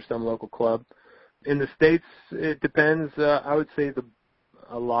lease, through some local club. In the States, it depends. I would say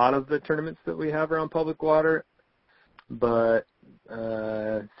a lot of the tournaments that we have are on public water, but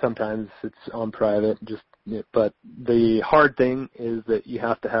sometimes it's on private. But the hard thing is that you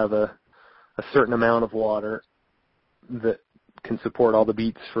have to have a certain amount of water that can support all the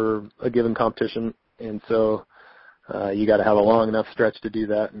beats for a given competition, and so you got to have a long enough stretch to do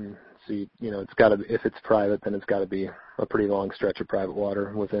that. And so it's got to, if it's private, then it's got to be a pretty long stretch of private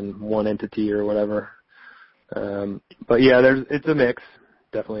water within one entity or whatever. But yeah, it's a mix,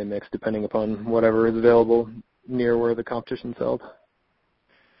 definitely a mix, depending upon whatever is available near where the competition's held.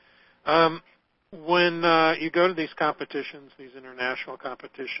 When you go to these competitions, these international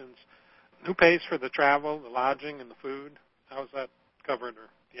competitions, who pays for the travel, the lodging, and the food? How is that covered, or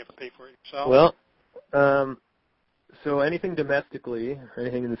do you have to pay for it yourself? Well, so anything domestically,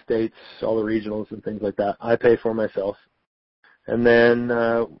 anything in the States, all the regionals and things like that, I pay for myself. And then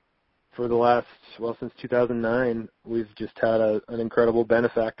for the since 2009, we've just had an incredible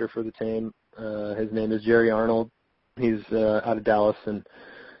benefactor for the team. His name is Jerry Arnold. He's out of Dallas, and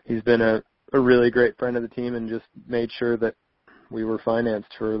he's been a really great friend of the team and just made sure that we were financed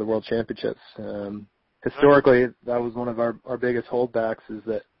for the World Championships. Historically, that was one of our biggest holdbacks, is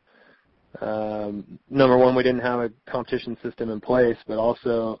that number one, we didn't have a competition system in place, but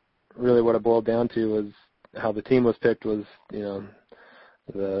also really what it boiled down to was how the team was picked was,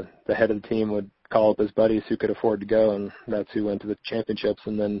 the head of the team would call up his buddies who could afford to go, and that's who went to the championships.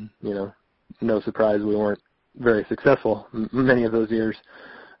 And then, no surprise, we weren't very successful many of those years.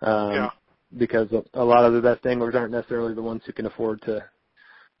 Because a lot of the best anglers aren't necessarily the ones who can afford to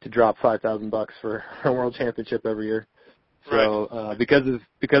drop $5,000 for a world championship every year. So right. Because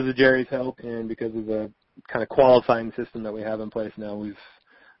of Jerry's help and because of the kind of qualifying system that we have in place now, we've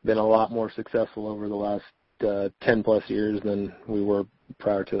been a lot more successful over the last 10 plus years than we were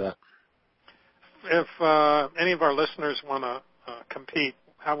prior to that. If any of our listeners want to compete,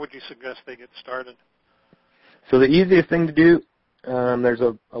 how would you suggest they get started? So the easiest thing to do there's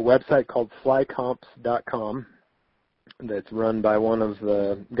a website called flycomps.com that's run by one of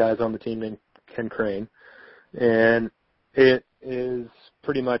the guys on the team named Ken Crane. And it is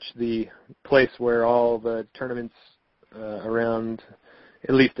pretty much the place where all the tournaments around,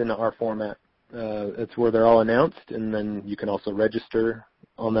 at least in our format, it's where they're all announced, and then you can also register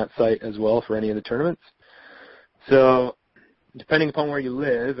on that site as well for any of the tournaments. So depending upon where you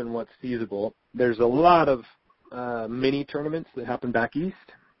live and what's feasible, there's a lot of mini tournaments that happen back east.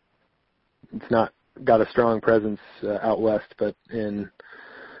 It's not got a strong presence out west, but in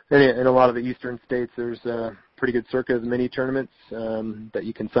a lot of the eastern states, there's a pretty good circuit of mini tournaments that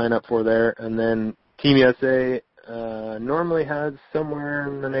you can sign up for there. And then Team USA normally has somewhere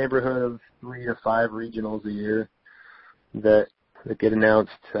in the neighborhood of 3 to 5 regionals a year that get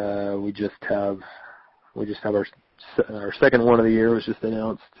announced. We just have our second one of the year was just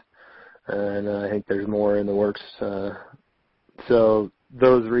announced, and I think there's more in the works. So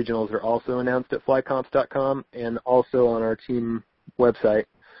those regionals are also announced at flycomps.com and also on our team website,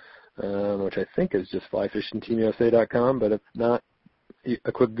 which I think is just flyfishingteamusa.com, but if not,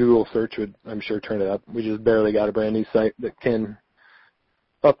 a quick Google search would, I'm sure, turn it up. We just barely got a brand new site that Ken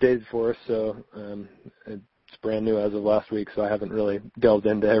updated for us, so it's brand new as of last week, so I haven't really delved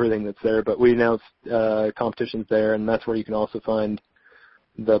into everything that's there. But we announced competitions there, and that's where you can also find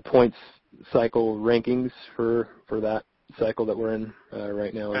the points cycle rankings for that cycle that we're in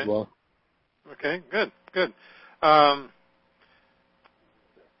right now as well. Okay, good. A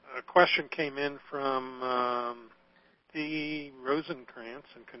question came in from D. Rosenkrantz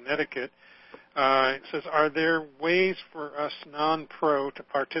in Connecticut. It says, are there ways for us non-pro to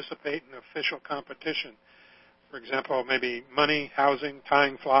participate in official competition? For example, maybe money, housing,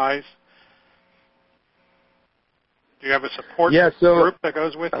 tying flies. Do you have a support group that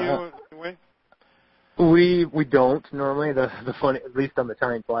goes with you anyway? We don't normally. The funny, at least on the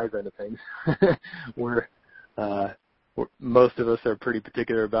tying flies end of things, we're most of us are pretty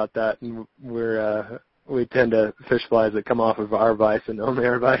particular about that, and we tend to fish flies that come off of our vise and only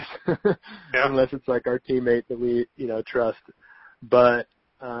our vise, unless it's like our teammate that we trust. But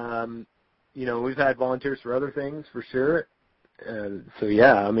we've had volunteers for other things for sure. So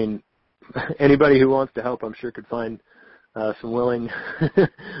yeah, I mean, anybody who wants to help, I'm sure could find some willing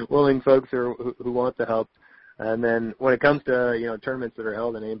folks who want to help. And then when it comes to tournaments that are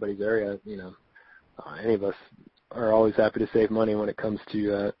held in anybody's area, any of us are always happy to save money when it comes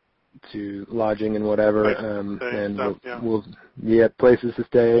to lodging and whatever. We'll have places to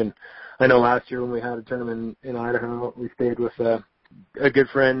stay. And I know last year when we had a tournament in Idaho, we stayed with a good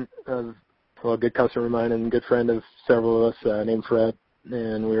friend of, a good customer of mine and a good friend of several of us named Fred.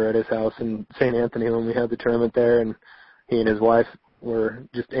 And we were at his house in St. Anthony when we had the tournament there, and he and his wife were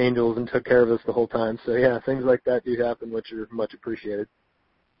just angels and took care of us the whole time. So yeah, things like that do happen, which are much appreciated.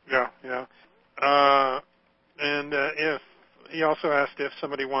 Yeah. And if he also asked if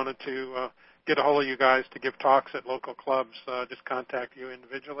somebody wanted to get a hold of you guys to give talks at local clubs, just contact you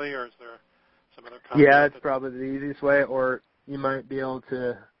individually, or is there some other contact? Yeah, it's probably the easiest way, or you might be able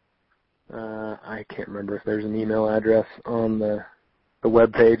to, I can't remember if there's an email address on the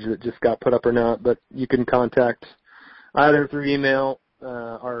web page that just got put up or not, but you can contact either through email.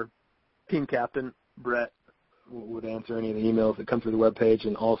 Our team captain, Brett, would answer any of the emails that come through the web page,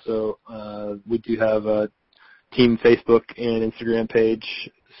 and also we do have a team Facebook and Instagram page,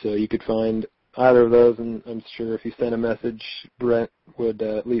 so you could find either of those, and I'm sure if you send a message, Brett would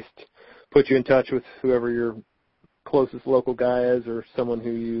at least put you in touch with whoever your closest local guy is, or someone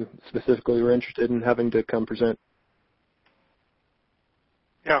who you specifically were interested in having to come present.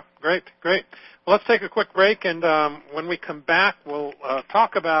 Yeah, great. Well, let's take a quick break, and when we come back, we'll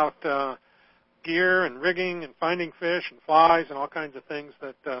talk about gear and rigging and finding fish and flies and all kinds of things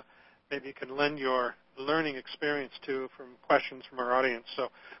that maybe you can lend your learning experience to from questions from our audience. So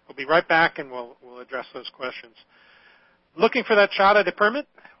we'll be right back, and we'll address those questions. Looking for that shot at a permit?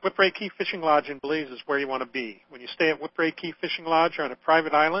 Whipray Key Fishing Lodge in Belize is where you want to be. When you stay at Whipray Key Fishing Lodge, you're on a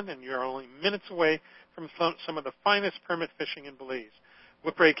private island, and you're only minutes away from some of the finest permit fishing in Belize.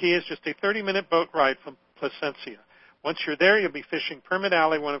 Whipray Key is just a 30-minute boat ride from Placencia. Once you're there, you'll be fishing Permit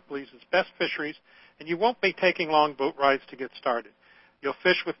Alley, one of Belize's best fisheries, and you won't be taking long boat rides to get started. You'll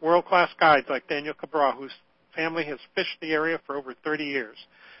fish with world-class guides like Daniel Cabral, whose family has fished the area for over 30 years.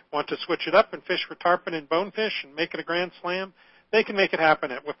 Want to switch it up and fish for tarpon and bonefish and make it a grand slam? They can make it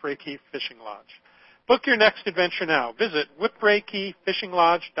happen at Whipray Key Fishing Lodge. Book your next adventure now. Visit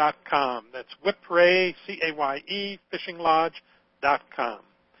whipraykeyfishinglodge.com. That's Whipray, C-A-Y-E, fishinglodge.com.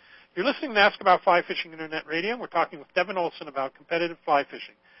 You're listening to Ask About Fly Fishing Internet Radio. We're talking with Devin Olson about competitive fly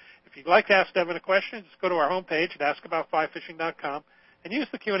fishing. If If you'd like to ask Devin a question, just go to our homepage at askaboutflyfishing.com and use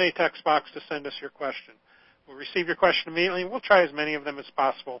the Q&A text box to send us your question. We'll receive your question immediately, and we'll try as many of them as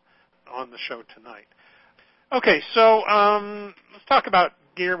possible on the show tonight. Okay, so let's talk about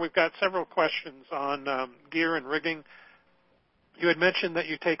gear. We've got several questions on gear and rigging. You had mentioned that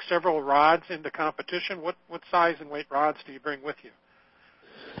you take several rods into competition. What size and weight rods do you bring with you?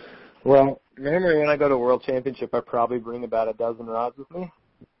 Well, normally when I go to a World Championship, I probably bring about a dozen rods with me,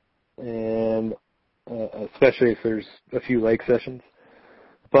 and especially if there's a few lake sessions.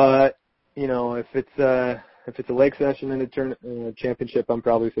 But if it's a lake session in a championship, I'm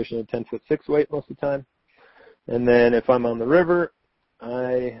probably fishing a 10-foot 6-weight most of the time. And then if I'm on the river,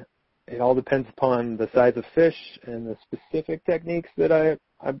 it all depends upon the size of fish and the specific techniques that I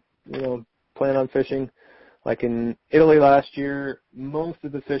plan on fishing. Like in Italy last year, most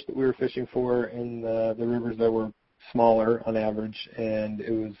of the fish that we were fishing for in the rivers that were smaller on average, and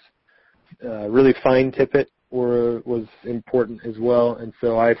it was really fine tippet was important as well. And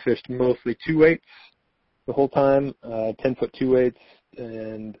so I fished mostly 2-weights the whole time, 10-foot 2-weights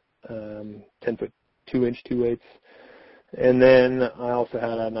and 10-foot 2-inch 2-weights. And then I also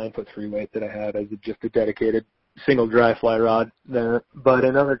had a 9-foot 3-weight that I had as just a dedicated single dry fly rod there. But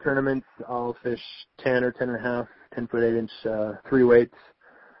in other tournaments, I'll fish 10 or 10.5, 10-foot 8-inch 3-weights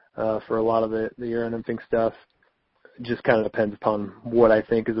for a lot of the Euro nymphing stuff. It just kind of depends upon what I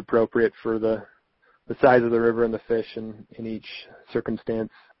think is appropriate for the size of the river and the fish in each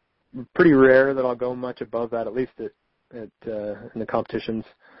circumstance. Pretty rare that I'll go much above that, at least in the competitions,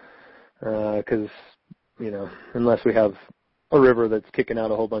 because unless we have a river that's kicking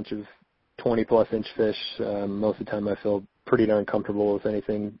out a whole bunch of 20-plus inch fish, most of the time I feel pretty darn comfortable with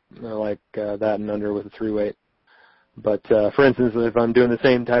anything like that and under with a 3-weight. But for instance, if I'm doing the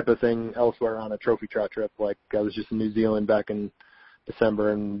same type of thing elsewhere on a trophy trout trip, like I was just in New Zealand back in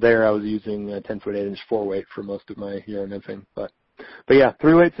December, and there I was using a 10-foot 8-inch 4-weight for most of my Euro nymphing. But yeah,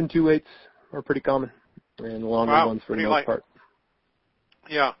 3-weights and 2-weights are pretty common, and longer ones for the most part.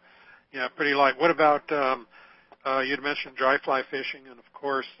 Yeah, pretty light. What about, you'd mentioned dry fly fishing and, of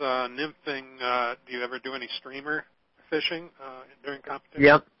course, nymphing. Do you ever do any streamer fishing during competition?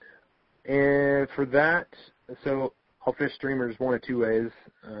 Yep. And for that, so I'll fish streamers one of two ways.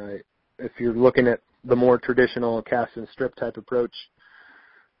 If you're looking at the more traditional cast and strip type approach,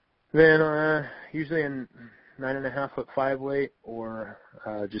 then usually in 9.5-foot 5-weight or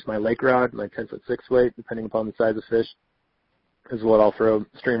just my lake rod, my 10-foot 6-weight, depending upon the size of fish, is what I'll throw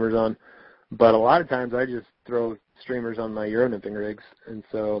streamers on. But a lot of times I just throw streamers on my Euro nymphing rigs, and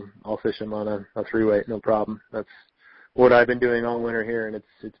so I'll fish them on a 3-weight, no problem. That's what I've been doing all winter here, and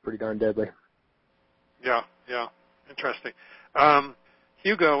it's pretty darn deadly. Yeah, interesting.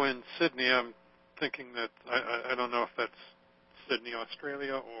 Hugo in Sydney, I'm thinking that, I don't know if that's Sydney,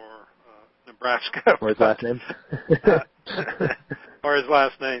 Australia, or Nebraska. Or his last name. Or his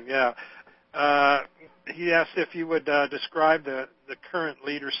last name, yeah. He asked if you would describe the current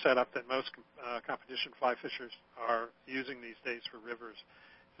leader setup that most competition fly fishers are using these days for rivers.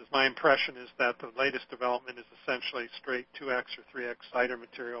 He says, my impression is that the latest development is essentially straight 2X or 3X cider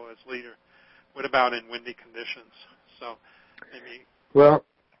material as leader. What about in windy conditions? So maybe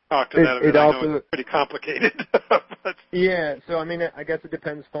talk to that a bit. I know it's pretty complicated. But yeah, so I mean, I guess it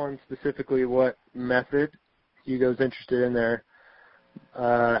depends on specifically what method Hugo's interested in there.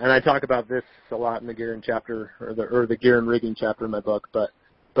 And I talk about this a lot in the gearing chapter or the gear and rigging chapter in my book. But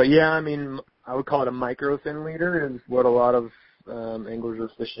yeah, I mean, I would call it a micro thin leader is what a lot of anglers are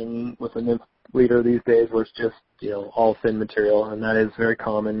fishing with a nymph leader these days, where it's just all thin material, and that is very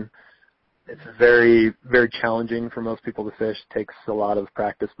common. It's very, very challenging for most people to fish. It takes a lot of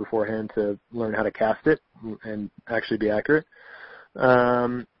practice beforehand to learn how to cast it and actually be accurate.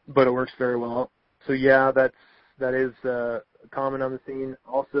 But it works very well. So yeah, that is common on the scene.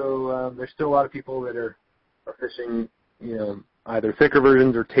 Also, there's still a lot of people that are fishing, either thicker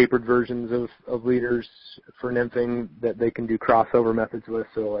versions or tapered versions of leaders for nymphing that they can do crossover methods with.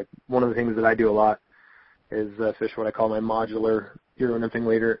 So like one of the things that I do a lot is fish what I call my modular Euro nymphing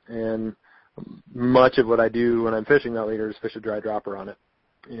leader, and much of what I do when I'm fishing that leader is fish a dry dropper on it.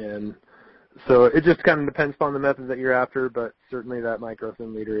 And so it just kind of depends upon the method that you're after, but certainly that micro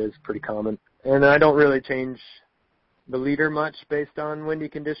thin leader is pretty common. And I don't really change the leader much based on windy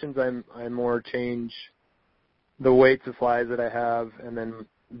conditions. I more change the weights of flies that I have, and then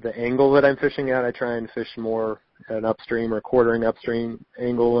the angle that I'm fishing at. I try and fish more at an upstream or quartering upstream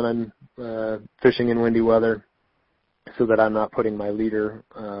angle when I'm fishing in windy weather, so that I'm not putting my leader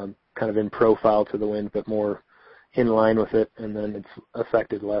kind of in profile to the wind, but more in line with it, and then it's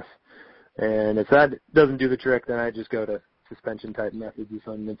affected less. And if that doesn't do the trick, then I just go to suspension type methods if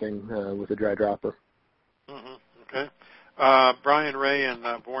I'm nymphing with a dry dropper. Mm-hmm. Okay. Brian Ray in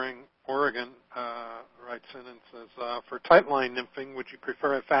Boring, Oregon writes in and says, for tight line nymphing, would you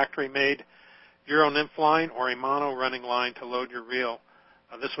prefer a factory-made Euro nymph line or a mono running line to load your reel?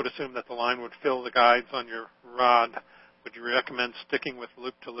 This would assume that the line would fill the guides on your rod. Would you recommend sticking with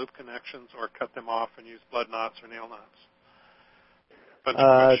loop-to-loop connections or cut them off and use blood knots or nail knots?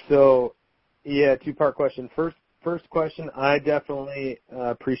 Two-part question. First question, I definitely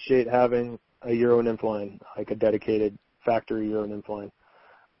appreciate having a Euro nymph line, like a dedicated factory Euro nymph line,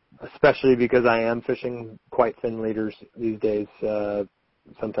 especially because I am fishing quite thin leaders these days,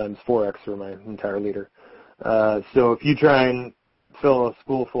 sometimes 4X for my entire leader. So if you try and fill a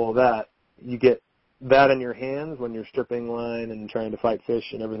spool full of that, you get that in your hands when you're stripping line and trying to fight fish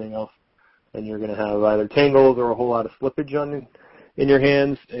and everything else, and you're going to have either tangles or a whole lot of slippage in your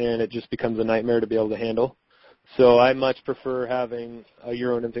hands, and it just becomes a nightmare to be able to handle. So I much prefer having a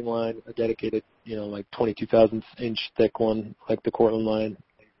Euro nymphing line, a dedicated, like 22,000 inch thick one, like the Cortland line,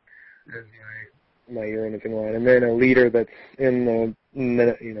 as my Euro nymphing line, and then a leader that's in the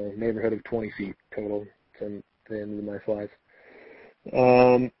neighborhood of 20 feet total from the end of my flies.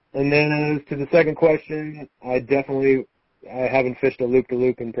 And then as to the second question, I haven't fished a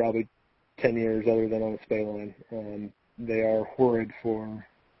loop-to-loop in probably 10 years other than on a spay line. They are horrid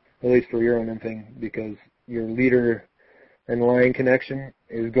at least for Euro nymphing, because your leader and line connection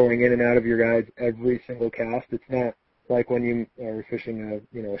is going in and out of your guides every single cast. It's not like when you are fishing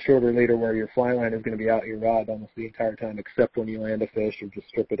a shorter leader where your fly line is going to be out your rod almost the entire time, except when you land a fish or just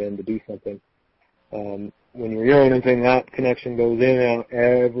strip it in to do something. When you're Euro nymphing, that connection goes in and out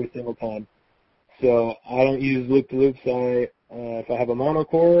every single time. So I don't use loop-to-loops. If I have a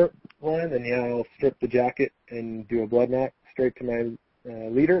monocore line, then I'll strip the jacket and do a blood knot straight to my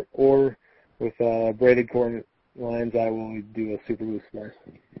leader, or with braided core lines, I will do a super loose splice.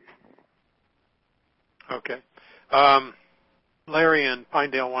 Okay. Larry in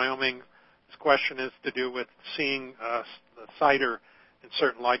Pinedale, Wyoming, his question is to do with seeing the cider in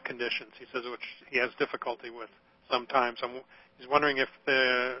certain light conditions. He says which he has difficulty with sometimes. He's wondering if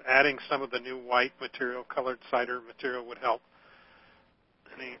adding some of the new white material, colored cider material, would help.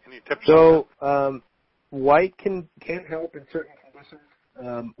 Any tips? So white can help in certain conditions.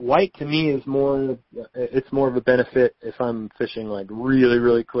 White to me is more of a benefit if I'm fishing like really,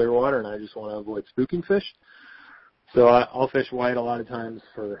 really clear water and I just want to avoid spooking fish. So I'll fish white a lot of times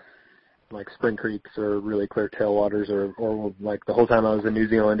for like spring creeks or really clear tailwaters, or like the whole time I was in New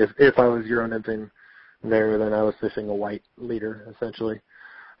Zealand. If I was Euro nymphing there, then I was fishing a white leader essentially.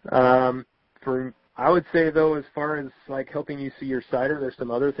 I would say though, as far as like helping you see your cider, there's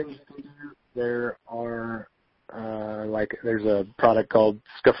some other things you can do. There are there's a product called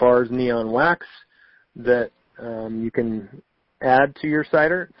Scafar's Neon Wax that you can add to your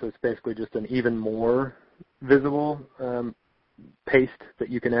cider. So it's basically just an even more visible paste that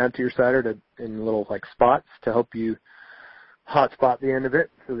you can add to your cider in little like spots to help you hot spot the end of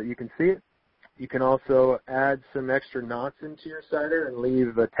it so that you can see it. You can also add some extra knots into your cider and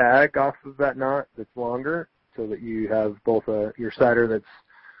leave a tag off of that knot that's longer, so that you have both your cider that's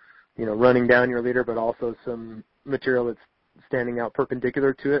running down your leader, but also some material that's standing out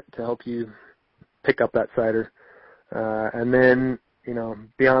perpendicular to it to help you pick up that cider. And then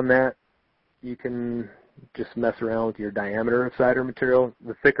beyond that, you can just mess around with your diameter of cider material.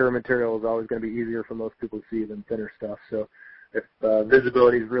 The thicker material is always going to be easier for most people to see than thinner stuff. So if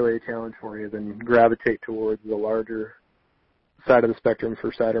visibility is really a challenge for you, then gravitate towards the larger side of the spectrum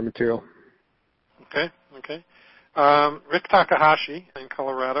for cider material. Okay. Rick Takahashi in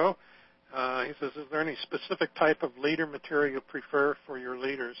Colorado, he says, is there any specific type of leader material you prefer for your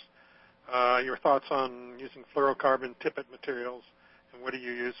leaders? Your thoughts on using fluorocarbon tippet materials, and what do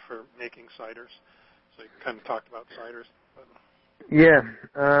you use for making ciders? So you kind of talked about ciders. Yeah.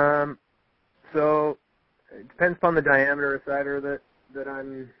 So it depends upon the diameter of cider that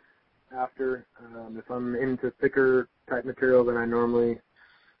I'm after. If I'm into thicker type material, then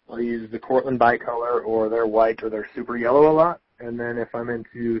I'll use the Cortland bicolor or their white or their super yellow a lot. And then if I'm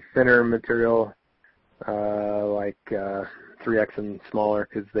into thinner material, like 3X and smaller,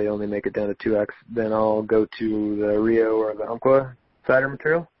 because they only make it down to 2X, then I'll go to the Rio or the Umpqua cider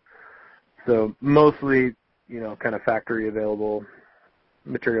material. So mostly, kind of factory available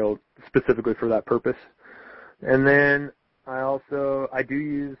material specifically for that purpose. And then I do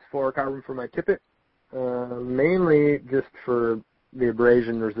use fluorocarbon for my tippet, mainly just for the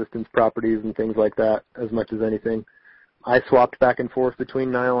abrasion resistance properties and things like that as much as anything. I swapped back and forth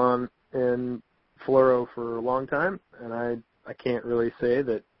between nylon and fluoro for a long time, and I can't really say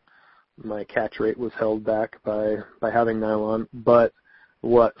that my catch rate was held back by having nylon. But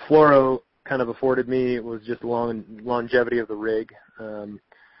what fluoro kind of afforded me was just longevity of the rig,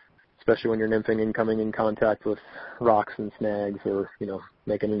 especially when you're nymphing and coming in contact with rocks and snags, or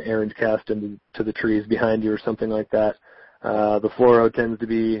making an errand cast into the trees behind you or something like that. The fluoro tends to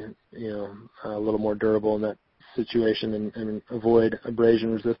be a little more durable in that situation and avoid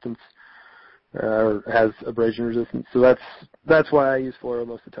abrasion resistance, or has abrasion resistance. So that's why I use fluoro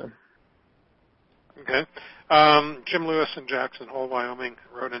most of the time. Okay. Jim Lewis in Jackson Hole, Wyoming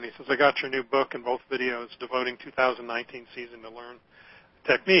wrote in. He says, I got your new book and both videos devoting 2019 season to learn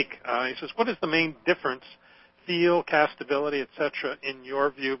technique. He says, what is the main difference, feel, castability, etc., in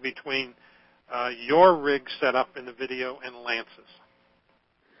your view between your rig setup in the video and Lance's?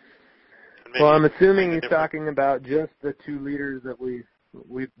 Well, I'm assuming he's talking about just the 2 liters that we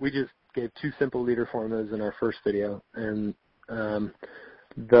just gave 2 simple liter formulas in our first video, and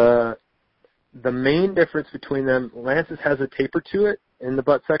the main difference between them, Lance's has a taper to it in the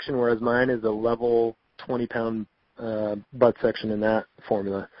butt section, whereas mine is a level 20-pound butt section in that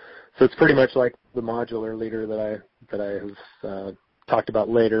formula. So it's pretty much like the modular leader that I have talked about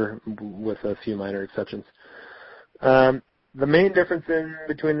later, with a few minor exceptions. The main difference in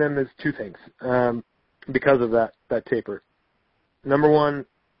between them is 2 things because of that taper. Number one,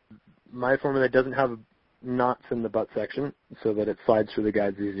 my formula doesn't have knots in the butt section so that it slides through the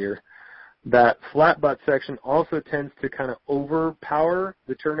guides easier. That flat butt section also tends to kind of overpower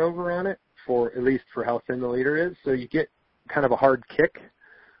the turnover on it, at least for how thin the leader is. So you get kind of a hard kick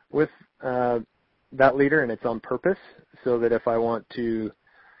with that leader, and it's on purpose, so that if I want to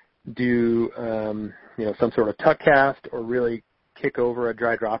do some sort of tuck cast or really kick over a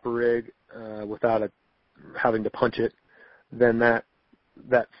dry dropper rig without having to punch it, then that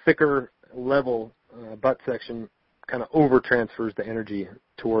thicker level butt section kind of over transfers the energy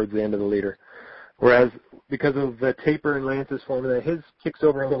towards the end of the leader. Whereas because of the taper in Lance's formula, his kicks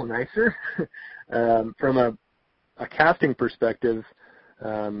over a little nicer. From a casting perspective,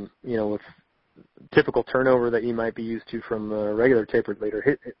 with typical turnover that you might be used to from a regular tapered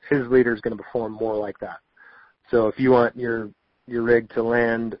leader, his leader is going to perform more like that. So if you want your rig to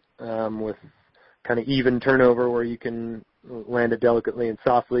land with kind of even turnover, where you can land it delicately and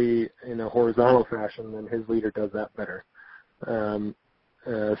softly in a horizontal fashion, then his leader does that better.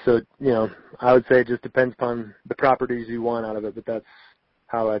 So I would say it just depends upon the properties you want out of it, but that's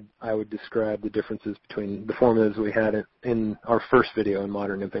how I would describe the differences between the formulas we had in our first video in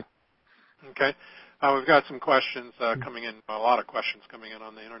modern nymphing. Okay. We've got some questions coming in, a lot of questions coming in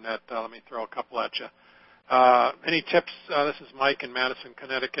on the internet. Let me throw a couple at you. Any tips? This is Mike in Madison,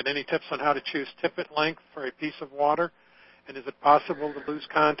 Connecticut. Any tips on how to choose tippet length for a piece of water? And is it possible to lose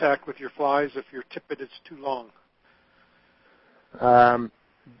contact with your flies if your tippet is too long? To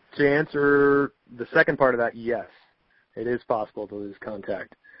answer the second part of that, yes, it is possible to lose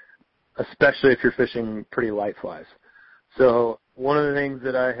contact, especially if you're fishing pretty light flies. So one of the things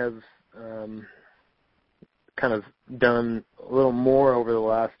that I have kind of done a little more over the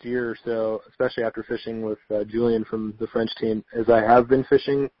last year or so, especially after fishing with Julian from the French team, is I have been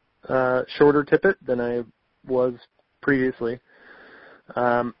fishing shorter tippet than I was previously.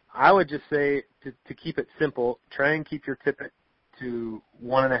 I would just say to keep it simple, try and keep your tippet to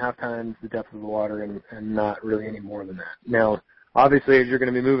 1.5 times the depth of the water and not really any more than that. Now, obviously, as you're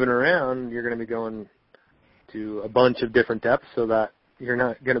going to be moving around, you're going to be going to a bunch of different depths, so that you're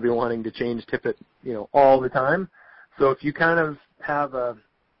not going to be wanting to change tippet, all the time. So if you kind of have an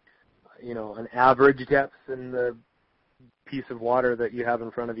average depth in the piece of water that you have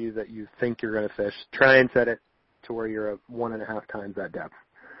in front of you that you think you're going to fish, try and set it to where you're at 1.5 times that depth.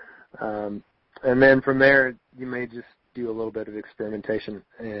 And then from there, you may just do a little bit of experimentation,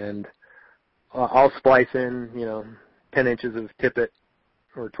 and I'll splice in, 10 inches of tippet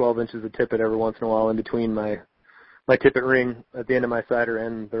or 12 inches of tippet every once in a while in between my tippet ring at the end of my sider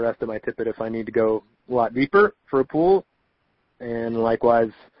and the rest of my tippet if I need to go a lot deeper for a pool. And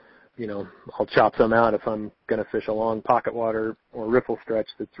likewise, I'll chop some out if I'm going to fish a long pocket water or riffle stretch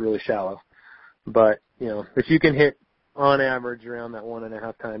that's really shallow. But, if you can hit on average around that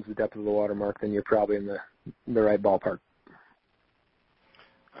 1.5 times the depth of the water mark, then you're probably in the right ballpark.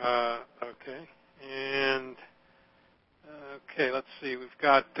 Okay. And, let's see. We've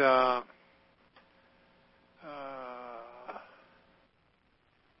got,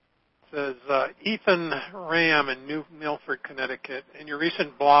 says Ethan Ram in New Milford, Connecticut. In your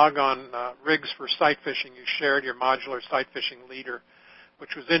recent blog on rigs for sight fishing, you shared your modular sight fishing leader,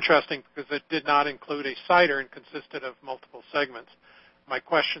 which was interesting because it did not include a sighter and consisted of multiple segments. My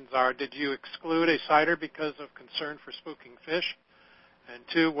questions are, did you exclude a sighter because of concern for spooking fish? And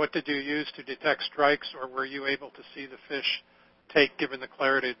 2, what did you use to detect strikes, or were you able to see the fish take given the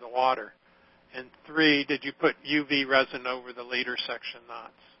clarity of the water? And 3, did you put UV resin over the leader section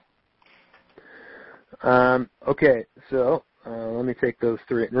knots? Okay, so let me take those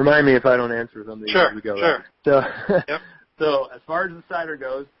 3. Remind me if I don't answer them. Sure, we go sure. right. So, yep. So as far as the cider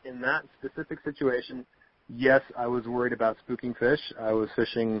goes, in that specific situation, yes, I was worried about spooking fish. I was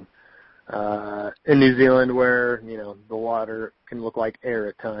fishing in New Zealand where, the water can look like air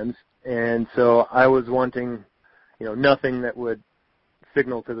at times. And so I was wanting, nothing that would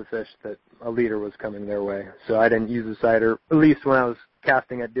signal to the fish that a leader was coming their way. So I didn't use the cider, at least when I was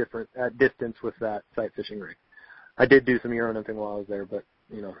casting at distance with that sight fishing rig. I did do some Euro nymphing while I was there, but,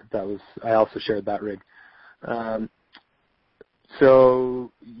 I also shared that rig.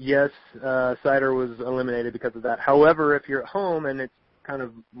 So yes, cider was eliminated because of that. However, if you're at home and it's kind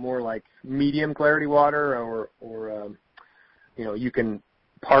of more like medium clarity water, or you can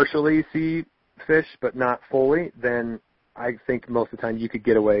partially see fish but not fully, then I think most of the time you could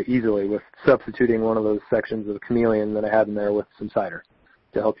get away easily with substituting one of those sections of chameleon that I had in there with some cider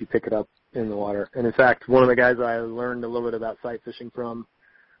to help you pick it up in the water. And in fact, one of the guys I learned a little bit about sight fishing from,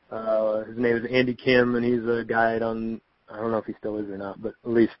 his name is Andy Kim, and he's a guide on, I don't know if he still is or not, but at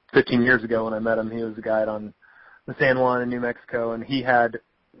least 15 years ago when I met him, he was a guide on the San Juan in New Mexico, and he had,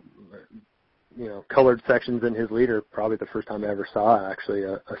 colored sections in his leader, probably the first time I ever saw actually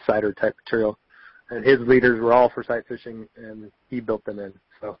a cider type material. And his leaders were all for sight fishing, and he built them in.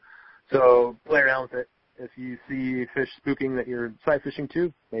 So play around with it. If you see fish spooking that you're sight fishing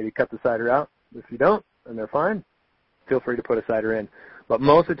to, maybe cut the cider out. If you don't, and they're fine, feel free to put a cider in. But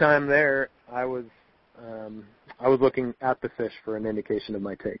most of the time there, I was looking at the fish for an indication of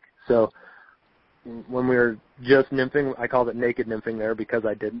my take. So when we were just nymphing, I called it naked nymphing there because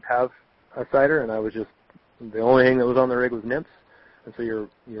I didn't have a cider, and I was just, the only thing that was on the rig was nymphs. And so you're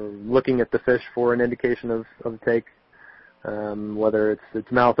looking at the fish for an indication of take, whether it's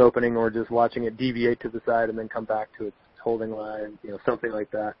its mouth opening or just watching it deviate to the side and then come back to its holding line, something like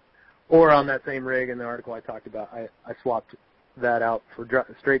that. Or on that same rig in the article I talked about, I swapped that out for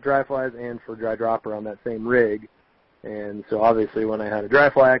straight dry flies and for dry dropper on that same rig. And so obviously when I had a dry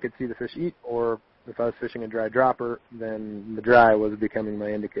fly, I could see the fish eat, or if I was fishing a dry dropper, then the dry was becoming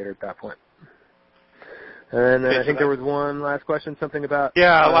my indicator at that point. And then I think there was one last question, something about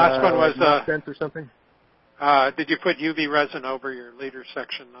last one was sense or something. Did you put UV resin over your leader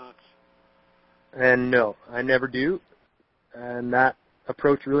section knots? And no, I never do. And that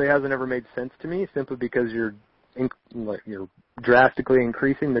approach really hasn't ever made sense to me, simply because you're drastically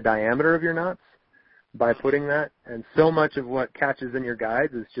increasing the diameter of your knots by putting that. And so much of what catches in your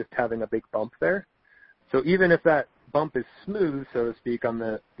guides is just having a big bump there. So even if that bump is smooth, so to speak, on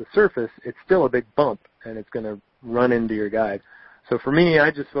the surface, it's still a big bump, and it's going to run into your guide. So for me,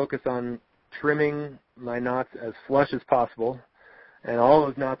 I just focus on trimming my knots as flush as possible, and all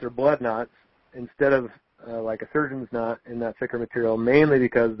those knots are blood knots instead of like a surgeon's knot in that thicker material, mainly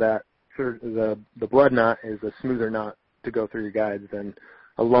because that the blood knot is a smoother knot to go through your guides than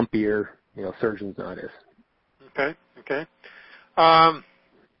a lumpier, surgeon's knot is. Okay.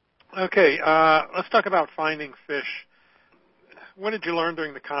 Let's talk about finding fish. What did you learn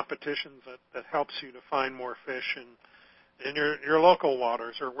during the competitions that helps you to find more fish in your local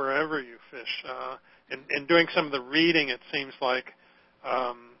waters or wherever you fish? In doing some of the reading, it seems like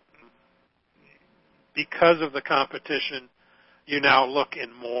because of the competition, you now look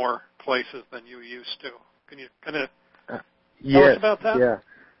in more places than you used to. Can you kind of tell us about that? Yeah.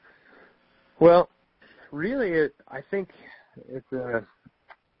 Well, really, I think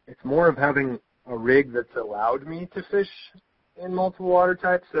it's more of having a rig that's allowed me to fish in multiple water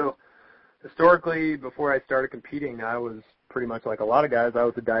types. So historically, before I started competing, I was pretty much like a lot of guys. I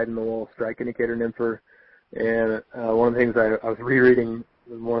was a dyed-in-the-wool strike indicator nympher. And one of the things I was rereading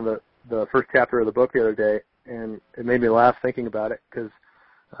one of the first chapter of the book the other day, and it made me laugh thinking about it because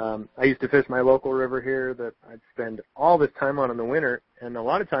I used to fish my local river here that I'd spend all this time on in the winter, and a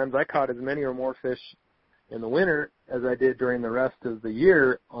lot of times I caught as many or more fish in the winter as I did during the rest of the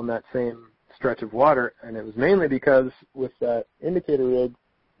year on that same stretch of water, and it was mainly because with that indicator rig,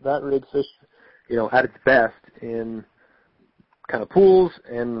 that rig fished, at its best in kind of pools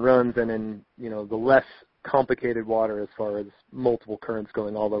and runs and in, the less complicated water as far as multiple currents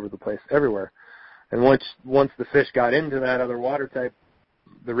going all over the place everywhere. And once the fish got into that other water type,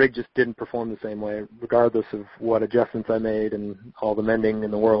 the rig just didn't perform the same way, regardless of what adjustments I made and all the mending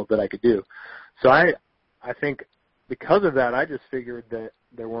in the world that I could do. So I think because of that, I just figured that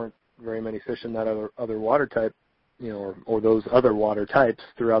there weren't very many fish in that other water type, or those other water types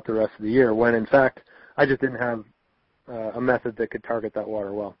throughout the rest of the year, when in fact I just didn't have a method that could target that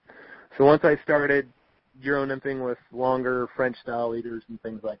water well. So once I started Euro nymphing with longer French-style leaders and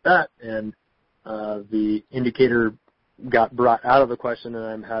things like that, and the indicator got brought out of the question,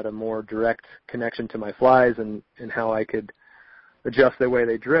 and I had a more direct connection to my flies and how I could adjust the way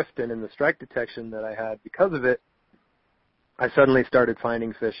they drift, and in the strike detection that I had because of it, I suddenly started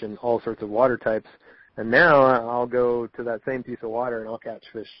finding fish in all sorts of water types. And now I'll go to that same piece of water and I'll catch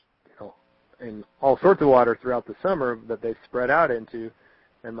fish, in all sorts of water throughout the summer that they've spread out into,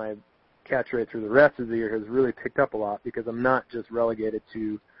 and my catch rate through the rest of the year has really picked up a lot because I'm not just relegated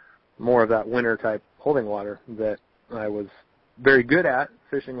to more of that winter type holding water that I was very good at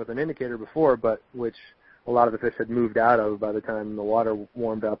fishing with an indicator before, but which a lot of the fish had moved out of by the time the water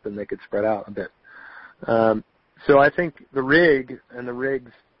warmed up and they could spread out a bit. So I think the rig and the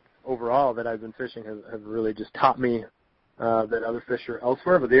rigs overall that I've been fishing have really just taught me that other fish are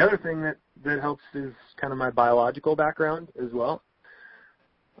elsewhere. But the other thing that helps is kind of my biological background as well.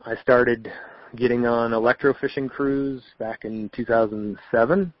 I started getting on electrofishing crews back in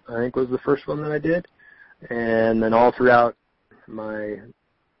 2007, I think was the first one that I did. And then all throughout my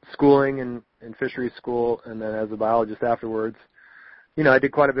schooling in fisheries school and then as a biologist afterwards, I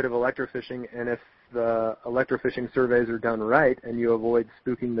did quite a bit of electrofishing. And if the electrofishing surveys are done right and you avoid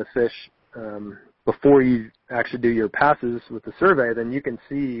spooking the fish before you actually do your passes with the survey, then you can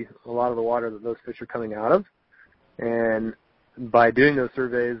see a lot of the water that those fish are coming out of. And by doing those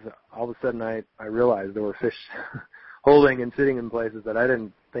surveys, all of a sudden I realized there were fish holding and sitting in places that I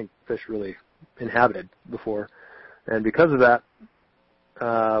didn't think fish really inhabited before. And because of that,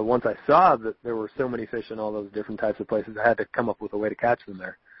 once I saw that there were so many fish in all those different types of places, I had to come up with a way to catch them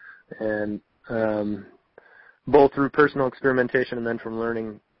there. And both through personal experimentation and then from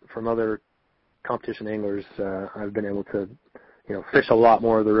learning from other competition anglers, I've been able to, fish a lot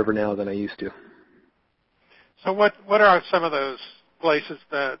more of the river now than I used to. So what are some of those places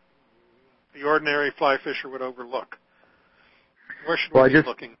that the ordinary fly fisher would overlook? Where should we be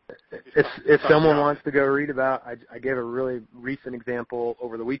looking? If someone wants to go read about, I gave a really recent example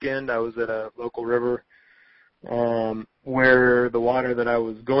over the weekend. I was at a local river where the water that I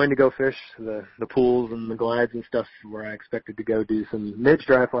was going to go fish, the pools and the glides and stuff where I expected to go do some midge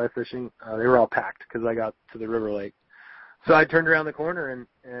dry fly fishing, they were all packed because I got to the river late. So I turned around the corner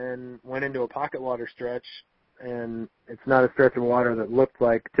and went into a pocket water stretch, and it's not a stretch of water that looked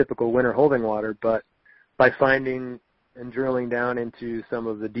like typical winter holding water, but by finding and drilling down into some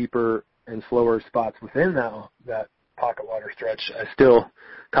of the deeper and slower spots within that pocket water stretch, I still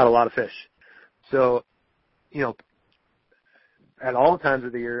caught a lot of fish. So, at all times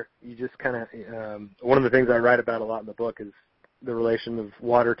of the year, you just kind of, one of the things I write about a lot in the book is the relation of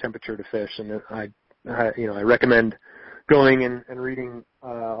water temperature to fish. And I recommend going and reading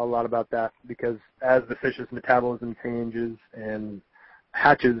a lot about that because as the fish's metabolism changes and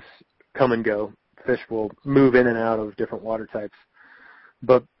hatches come and go, fish will move in and out of different water types.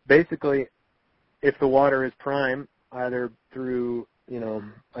 But basically, if the water is prime, either through,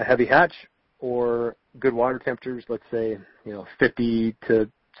 a heavy hatch or good water temperatures, let's say, 50 to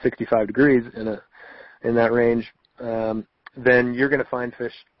 65 degrees in that range, then you're going to find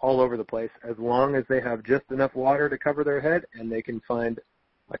fish all over the place as long as they have just enough water to cover their head and they can find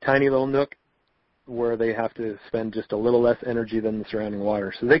a tiny little nook where they have to spend just a little less energy than the surrounding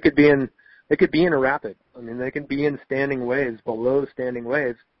water. So they could be in a rapid. I mean, they can be in standing waves, below standing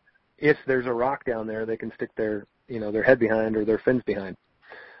waves. If there's a rock down there, they can stick their head behind or their fins behind.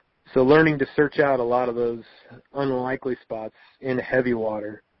 So learning to search out a lot of those unlikely spots in heavy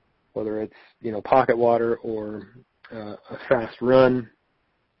water, whether it's, pocket water or a fast run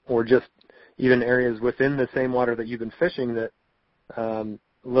or just even areas within the same water that you've been fishing that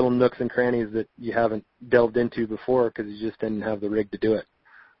little nooks and crannies that you haven't delved into before because you just didn't have the rig to do it.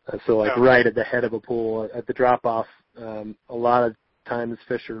 Right at the head of a pool, at the drop-off, a lot of times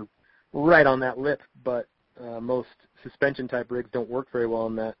fish are right on that lip, but most suspension-type rigs don't work very well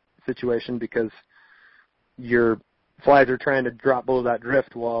in that situation because your flies are trying to drop below that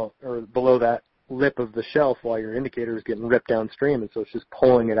drift or below that lip of the shelf while your indicator is getting ripped downstream, and so it's just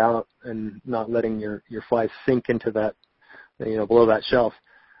pulling it out and not letting your flies sink into that, below that shelf.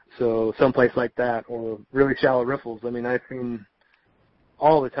 So someplace like that, or really shallow riffles. I mean, I've seen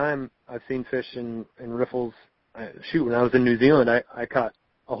all the time. I've seen fish in riffles. When I was in New Zealand, I caught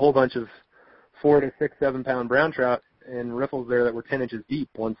a whole bunch of 4 to 6, 7 pound brown trout in riffles there that were 10 inches deep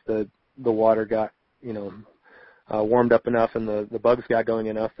once the water got, warmed up enough and the bugs got going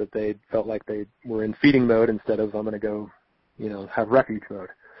enough that they felt like they were in feeding mode instead of I'm going to go, have refuge mode.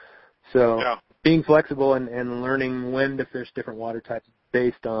 So being flexible and learning when to fish different water types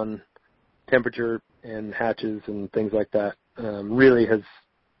based on temperature and hatches and things like that really has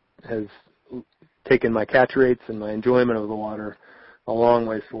taken my catch rates and my enjoyment of the water a long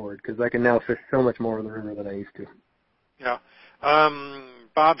ways forward, because I can now fish so much more of the river than I used to. Yeah.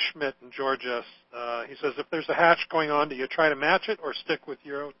 Bob Schmidt in Georgia, he says, if there's a hatch going on, do you try to match it or stick with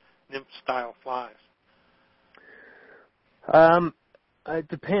Euro nymph style flies? It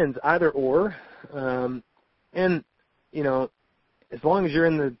depends, either or. And, you know, as long as you're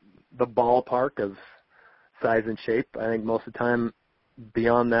in the ballpark of size and shape, I think most of the time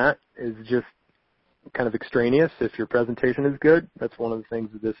beyond that is just kind of extraneous. If your presentation is good, that's one of the things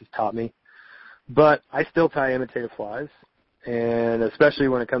that this has taught me. But I still tie imitative flies, and especially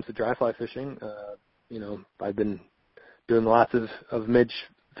when it comes to dry fly fishing, you know, I've been doing lots of midge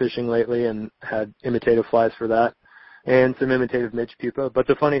fishing lately and had imitative flies for that, and some imitative midge pupa. But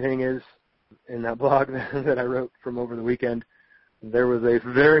the funny thing is, in that blog that I wrote from over the weekend, there was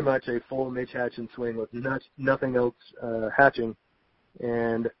very much a full midge hatch and swing with nothing else hatching,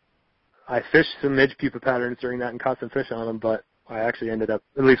 and I fished some midge pupa patterns during that and caught some fish on them, but I actually ended up,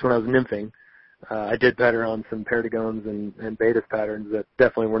 at least when I was nymphing, I did better on some perdigones and betas patterns that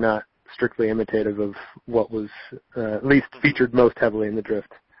definitely were not strictly imitative of what was at least featured most heavily in the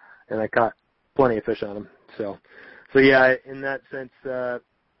drift, and I caught plenty of fish on them. So yeah, in that sense,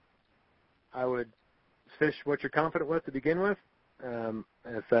 I would fish what you're confident with to begin with.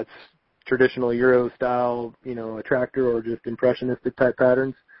 If that's traditional Euro style, you know, attractor or just impressionistic type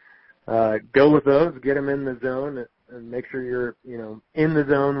patterns, go with those, get them in the zone, and make sure you're, you know, in the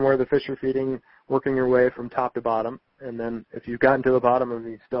zone where the fish are feeding, working your way from top to bottom. And then if you've gotten to the bottom and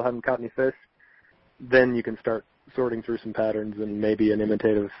you still haven't caught any fish, then you can start sorting through some patterns, and maybe an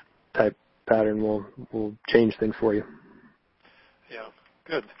imitative type pattern will change things for you. Yeah,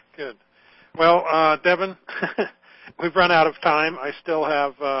 good. Well, Devin, we've run out of time. I still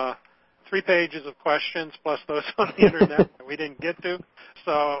have 3 pages of questions plus those on the internet that we didn't get to.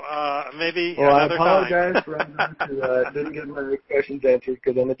 So maybe another time. Well, I apologize for others who didn't get my questions answered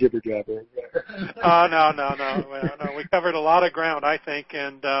because I'm a jibber jabber. No. We covered a lot of ground, I think,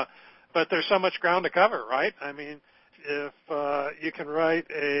 and but there's so much ground to cover, right? I mean, if you can write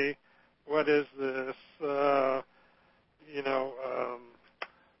what is this,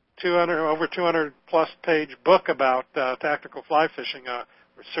 200 plus page book about tactical fly fishing,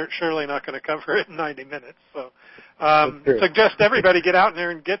 we're surely not going to cover it in 90 minutes. So suggest everybody get out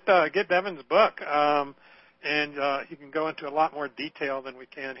there and get Devin's book. And you can go into a lot more detail than we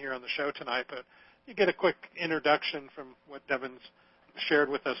can here on the show tonight, but you get a quick introduction from what Devin's shared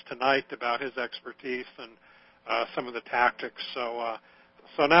with us tonight about his expertise and some of the tactics. So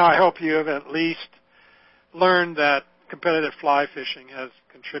now I hope you have at least learned that competitive fly fishing has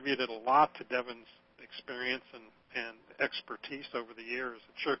contributed a lot to Devin's experience and expertise over the years.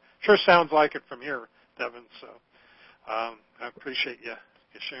 It sure sounds like it from here, Devin. So I appreciate you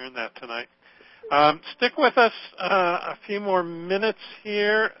sharing that tonight. Stick with us a few more minutes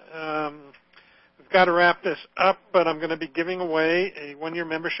here. We've got to wrap this up, but I'm going to be giving away a 1-year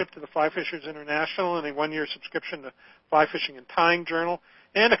membership to the Fly Fishers International and a 1-year subscription to Fly Fishing and Tying Journal,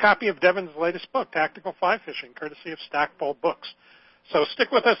 and a copy of Devin's latest book, Tactical Fly Fishing, courtesy of Stackpole Books. So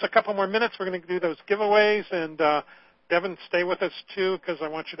stick with us a couple more minutes. We're going to do those giveaways, and Devin, stay with us too, because I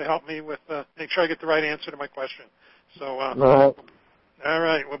want you to help me with make sure I get the right answer to my question. So, all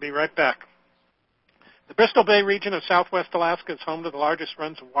right, we'll be right back. The Bristol Bay region of southwest Alaska is home to the largest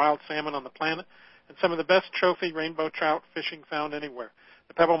runs of wild salmon on the planet and some of the best trophy rainbow trout fishing found anywhere.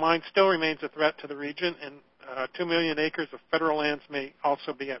 The Pebble Mine still remains a threat to the region, and 2 million acres of federal lands may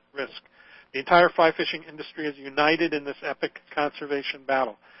also be at risk. The entire fly fishing industry is united in this epic conservation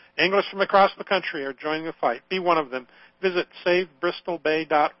battle. Anglers from across the country are joining the fight. Be one of them. Visit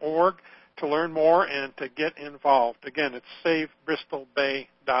SaveBristolBay.org to learn more and to get involved. Again, it's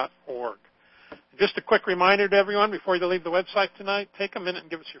SaveBristolBay.org. Just a quick reminder to everyone before you leave the website tonight, take a minute and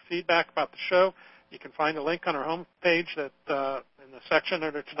give us your feedback about the show. You can find a link on our homepage that in the section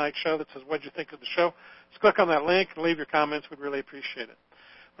under tonight's show that says, "What'd you think of the show?" Just click on that link and leave your comments. We'd really appreciate it.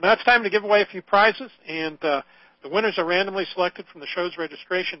 Well, now it's time to give away a few prizes, and the winners are randomly selected from the show's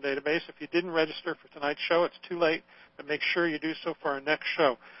registration database. If you didn't register for tonight's show, it's too late, but make sure you do so for our next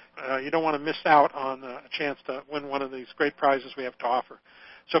show. You don't want to miss out on a chance to win one of these great prizes we have to offer.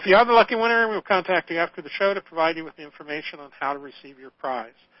 So if you are the lucky winner, we'll contact you after the show to provide you with the information on how to receive your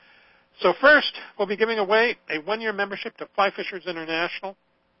prize. So first, we'll be giving away a 1-year membership to Fly Fishers International.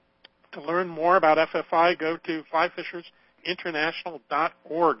 To learn more about FFI, go to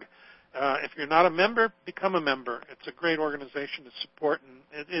flyfishersinternational.org. If you're not a member, become a member. It's a great organization to support, and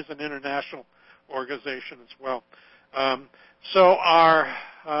it is an international organization as well. So our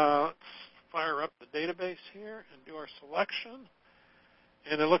database here and do our selection.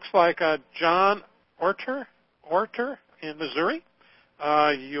 And it looks like John Orter in Missouri.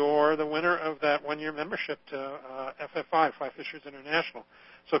 You're the winner of that one-year membership to FFI, Fly Fishers International.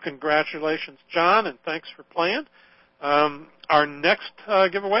 So congratulations, John, and thanks for playing. Our next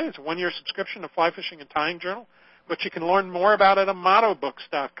giveaway is a one-year subscription to Fly Fishing and Tying Journal, which you can learn more about at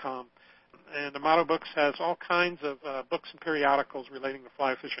AmatoBooks.com. And Amato Books has all kinds of books and periodicals relating to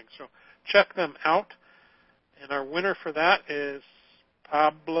fly fishing. So check them out. And our winner for that is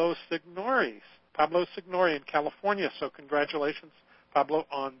Pablo Signori in California. So congratulations, Pablo,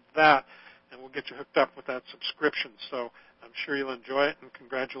 on that. And we'll get you hooked up with that subscription. So I'm sure you'll enjoy it, and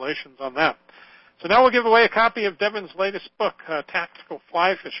congratulations on that. So now we'll give away a copy of Devin's latest book, Tactical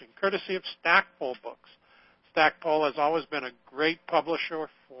Fly Fishing, courtesy of Stackpole Books. Stackpole has always been a great publisher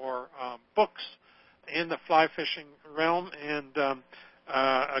for books in the fly fishing realm, and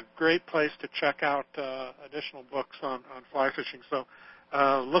a great place to check out additional books on fly fishing. So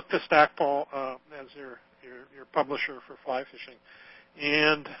look to Stackpole as your publisher for fly fishing.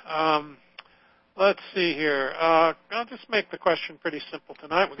 And let's see here. I'll just make the question pretty simple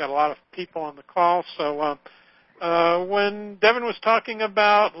tonight. We've got a lot of people on the call. So when Devin was talking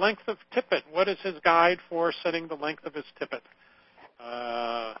about length of tippet, what is his guide for setting the length of his tippet?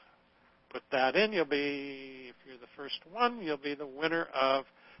 Put that in. If you're the first one, you'll be the winner of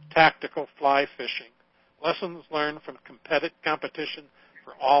Tactical Fly Fishing. Lessons learned from competition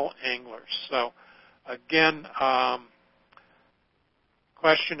for all anglers. So, again,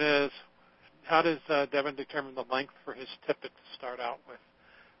 question is, how does Devin determine the length for his tippet to start out with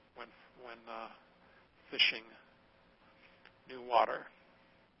when fishing new water?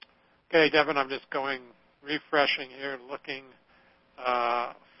 Okay, Devin, I'm just refreshing here, looking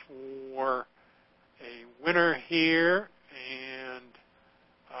for a winner here, and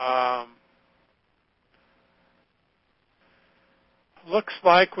looks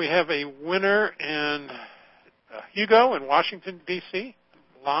like we have a winner in Hugo in Washington, D.C.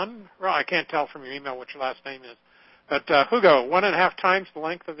 I can't tell from your email what your last name is. But Hugo, 1.5 times the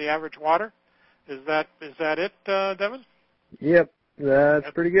length of the average water. Is that it, Devin? Yep,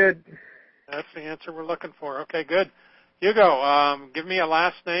 that's pretty good. That's the answer we're looking for. Okay, good. Hugo, give me a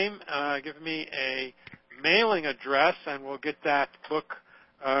last name, give me a mailing address, and we'll get that book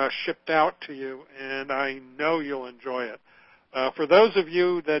shipped out to you, and I know you'll enjoy it. For those of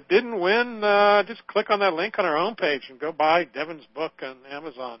you that didn't win, just click on that link on our homepage and go buy Devin's book on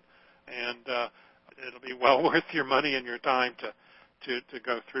Amazon, and it'll be well worth your money and your time to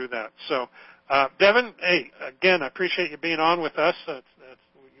go through that. So, Devin, hey, again, I appreciate you being on with us.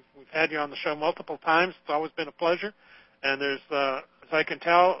 We've had you on the show multiple times. It's always been a pleasure. And there's, as I can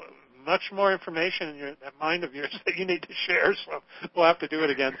tell, much more information in that mind of yours that you need to share, so we'll have to do it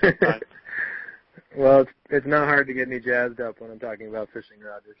again sometime. Well, it's not hard to get me jazzed up when I'm talking about fishing,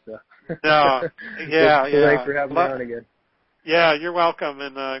 Roger. So. No, yeah. Thanks for having me on again. Yeah, you're welcome,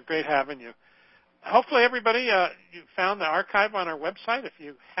 and great having you. Hopefully, everybody, you found the archive on our website. If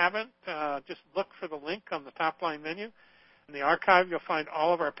you haven't, just look for the link on the top line menu. In the archive, you'll find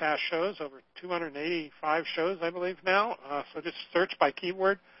all of our past shows, over 285 shows, I believe, now. So just search by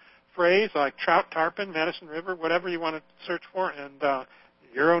keyword phrase like trout, tarpon, Madison River, whatever you want to search for, and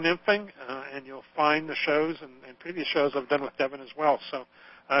Euro nymphing, and you'll find the shows and previous shows I've done with Devin as well. So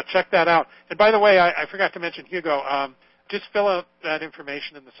check that out. And by the way, I forgot to mention, Hugo, just fill out that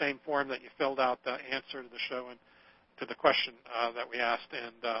information in the same form that you filled out the answer to the show and to the question that we asked,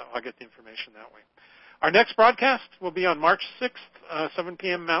 and I'll get the information that way. Our next broadcast will be on March 6th, 7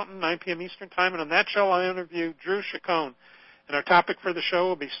 p.m. Mountain, 9 p.m. Eastern Time, and on that show I'll interview Drew Chacon, and our topic for the show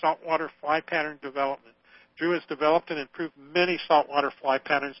will be saltwater fly pattern development. Drew has developed and improved many saltwater fly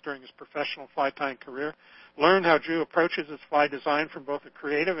patterns during his professional fly tying career. Learn how Drew approaches his fly design from both a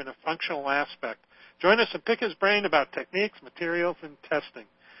creative and a functional aspect. Join us and pick his brain about techniques, materials, and testing.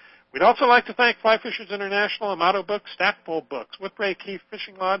 We'd also like to thank Fly Fishers International, Amato Books, Stackpole Books, Whipray Key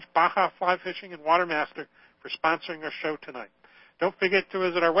Fishing Lodge, Baja Fly Fishing, and Watermaster for sponsoring our show tonight. Don't forget to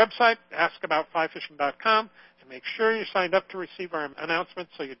visit our website, askaboutflyfishing.com, and make sure you're signed up to receive our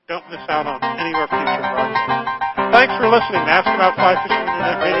announcements so you don't miss out on any of our future broadcasts. Thanks for listening to Ask About Fly Fishing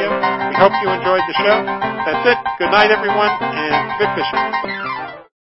Internet Radio. We hope you enjoyed the show. That's it. Good night, everyone, and good fishing.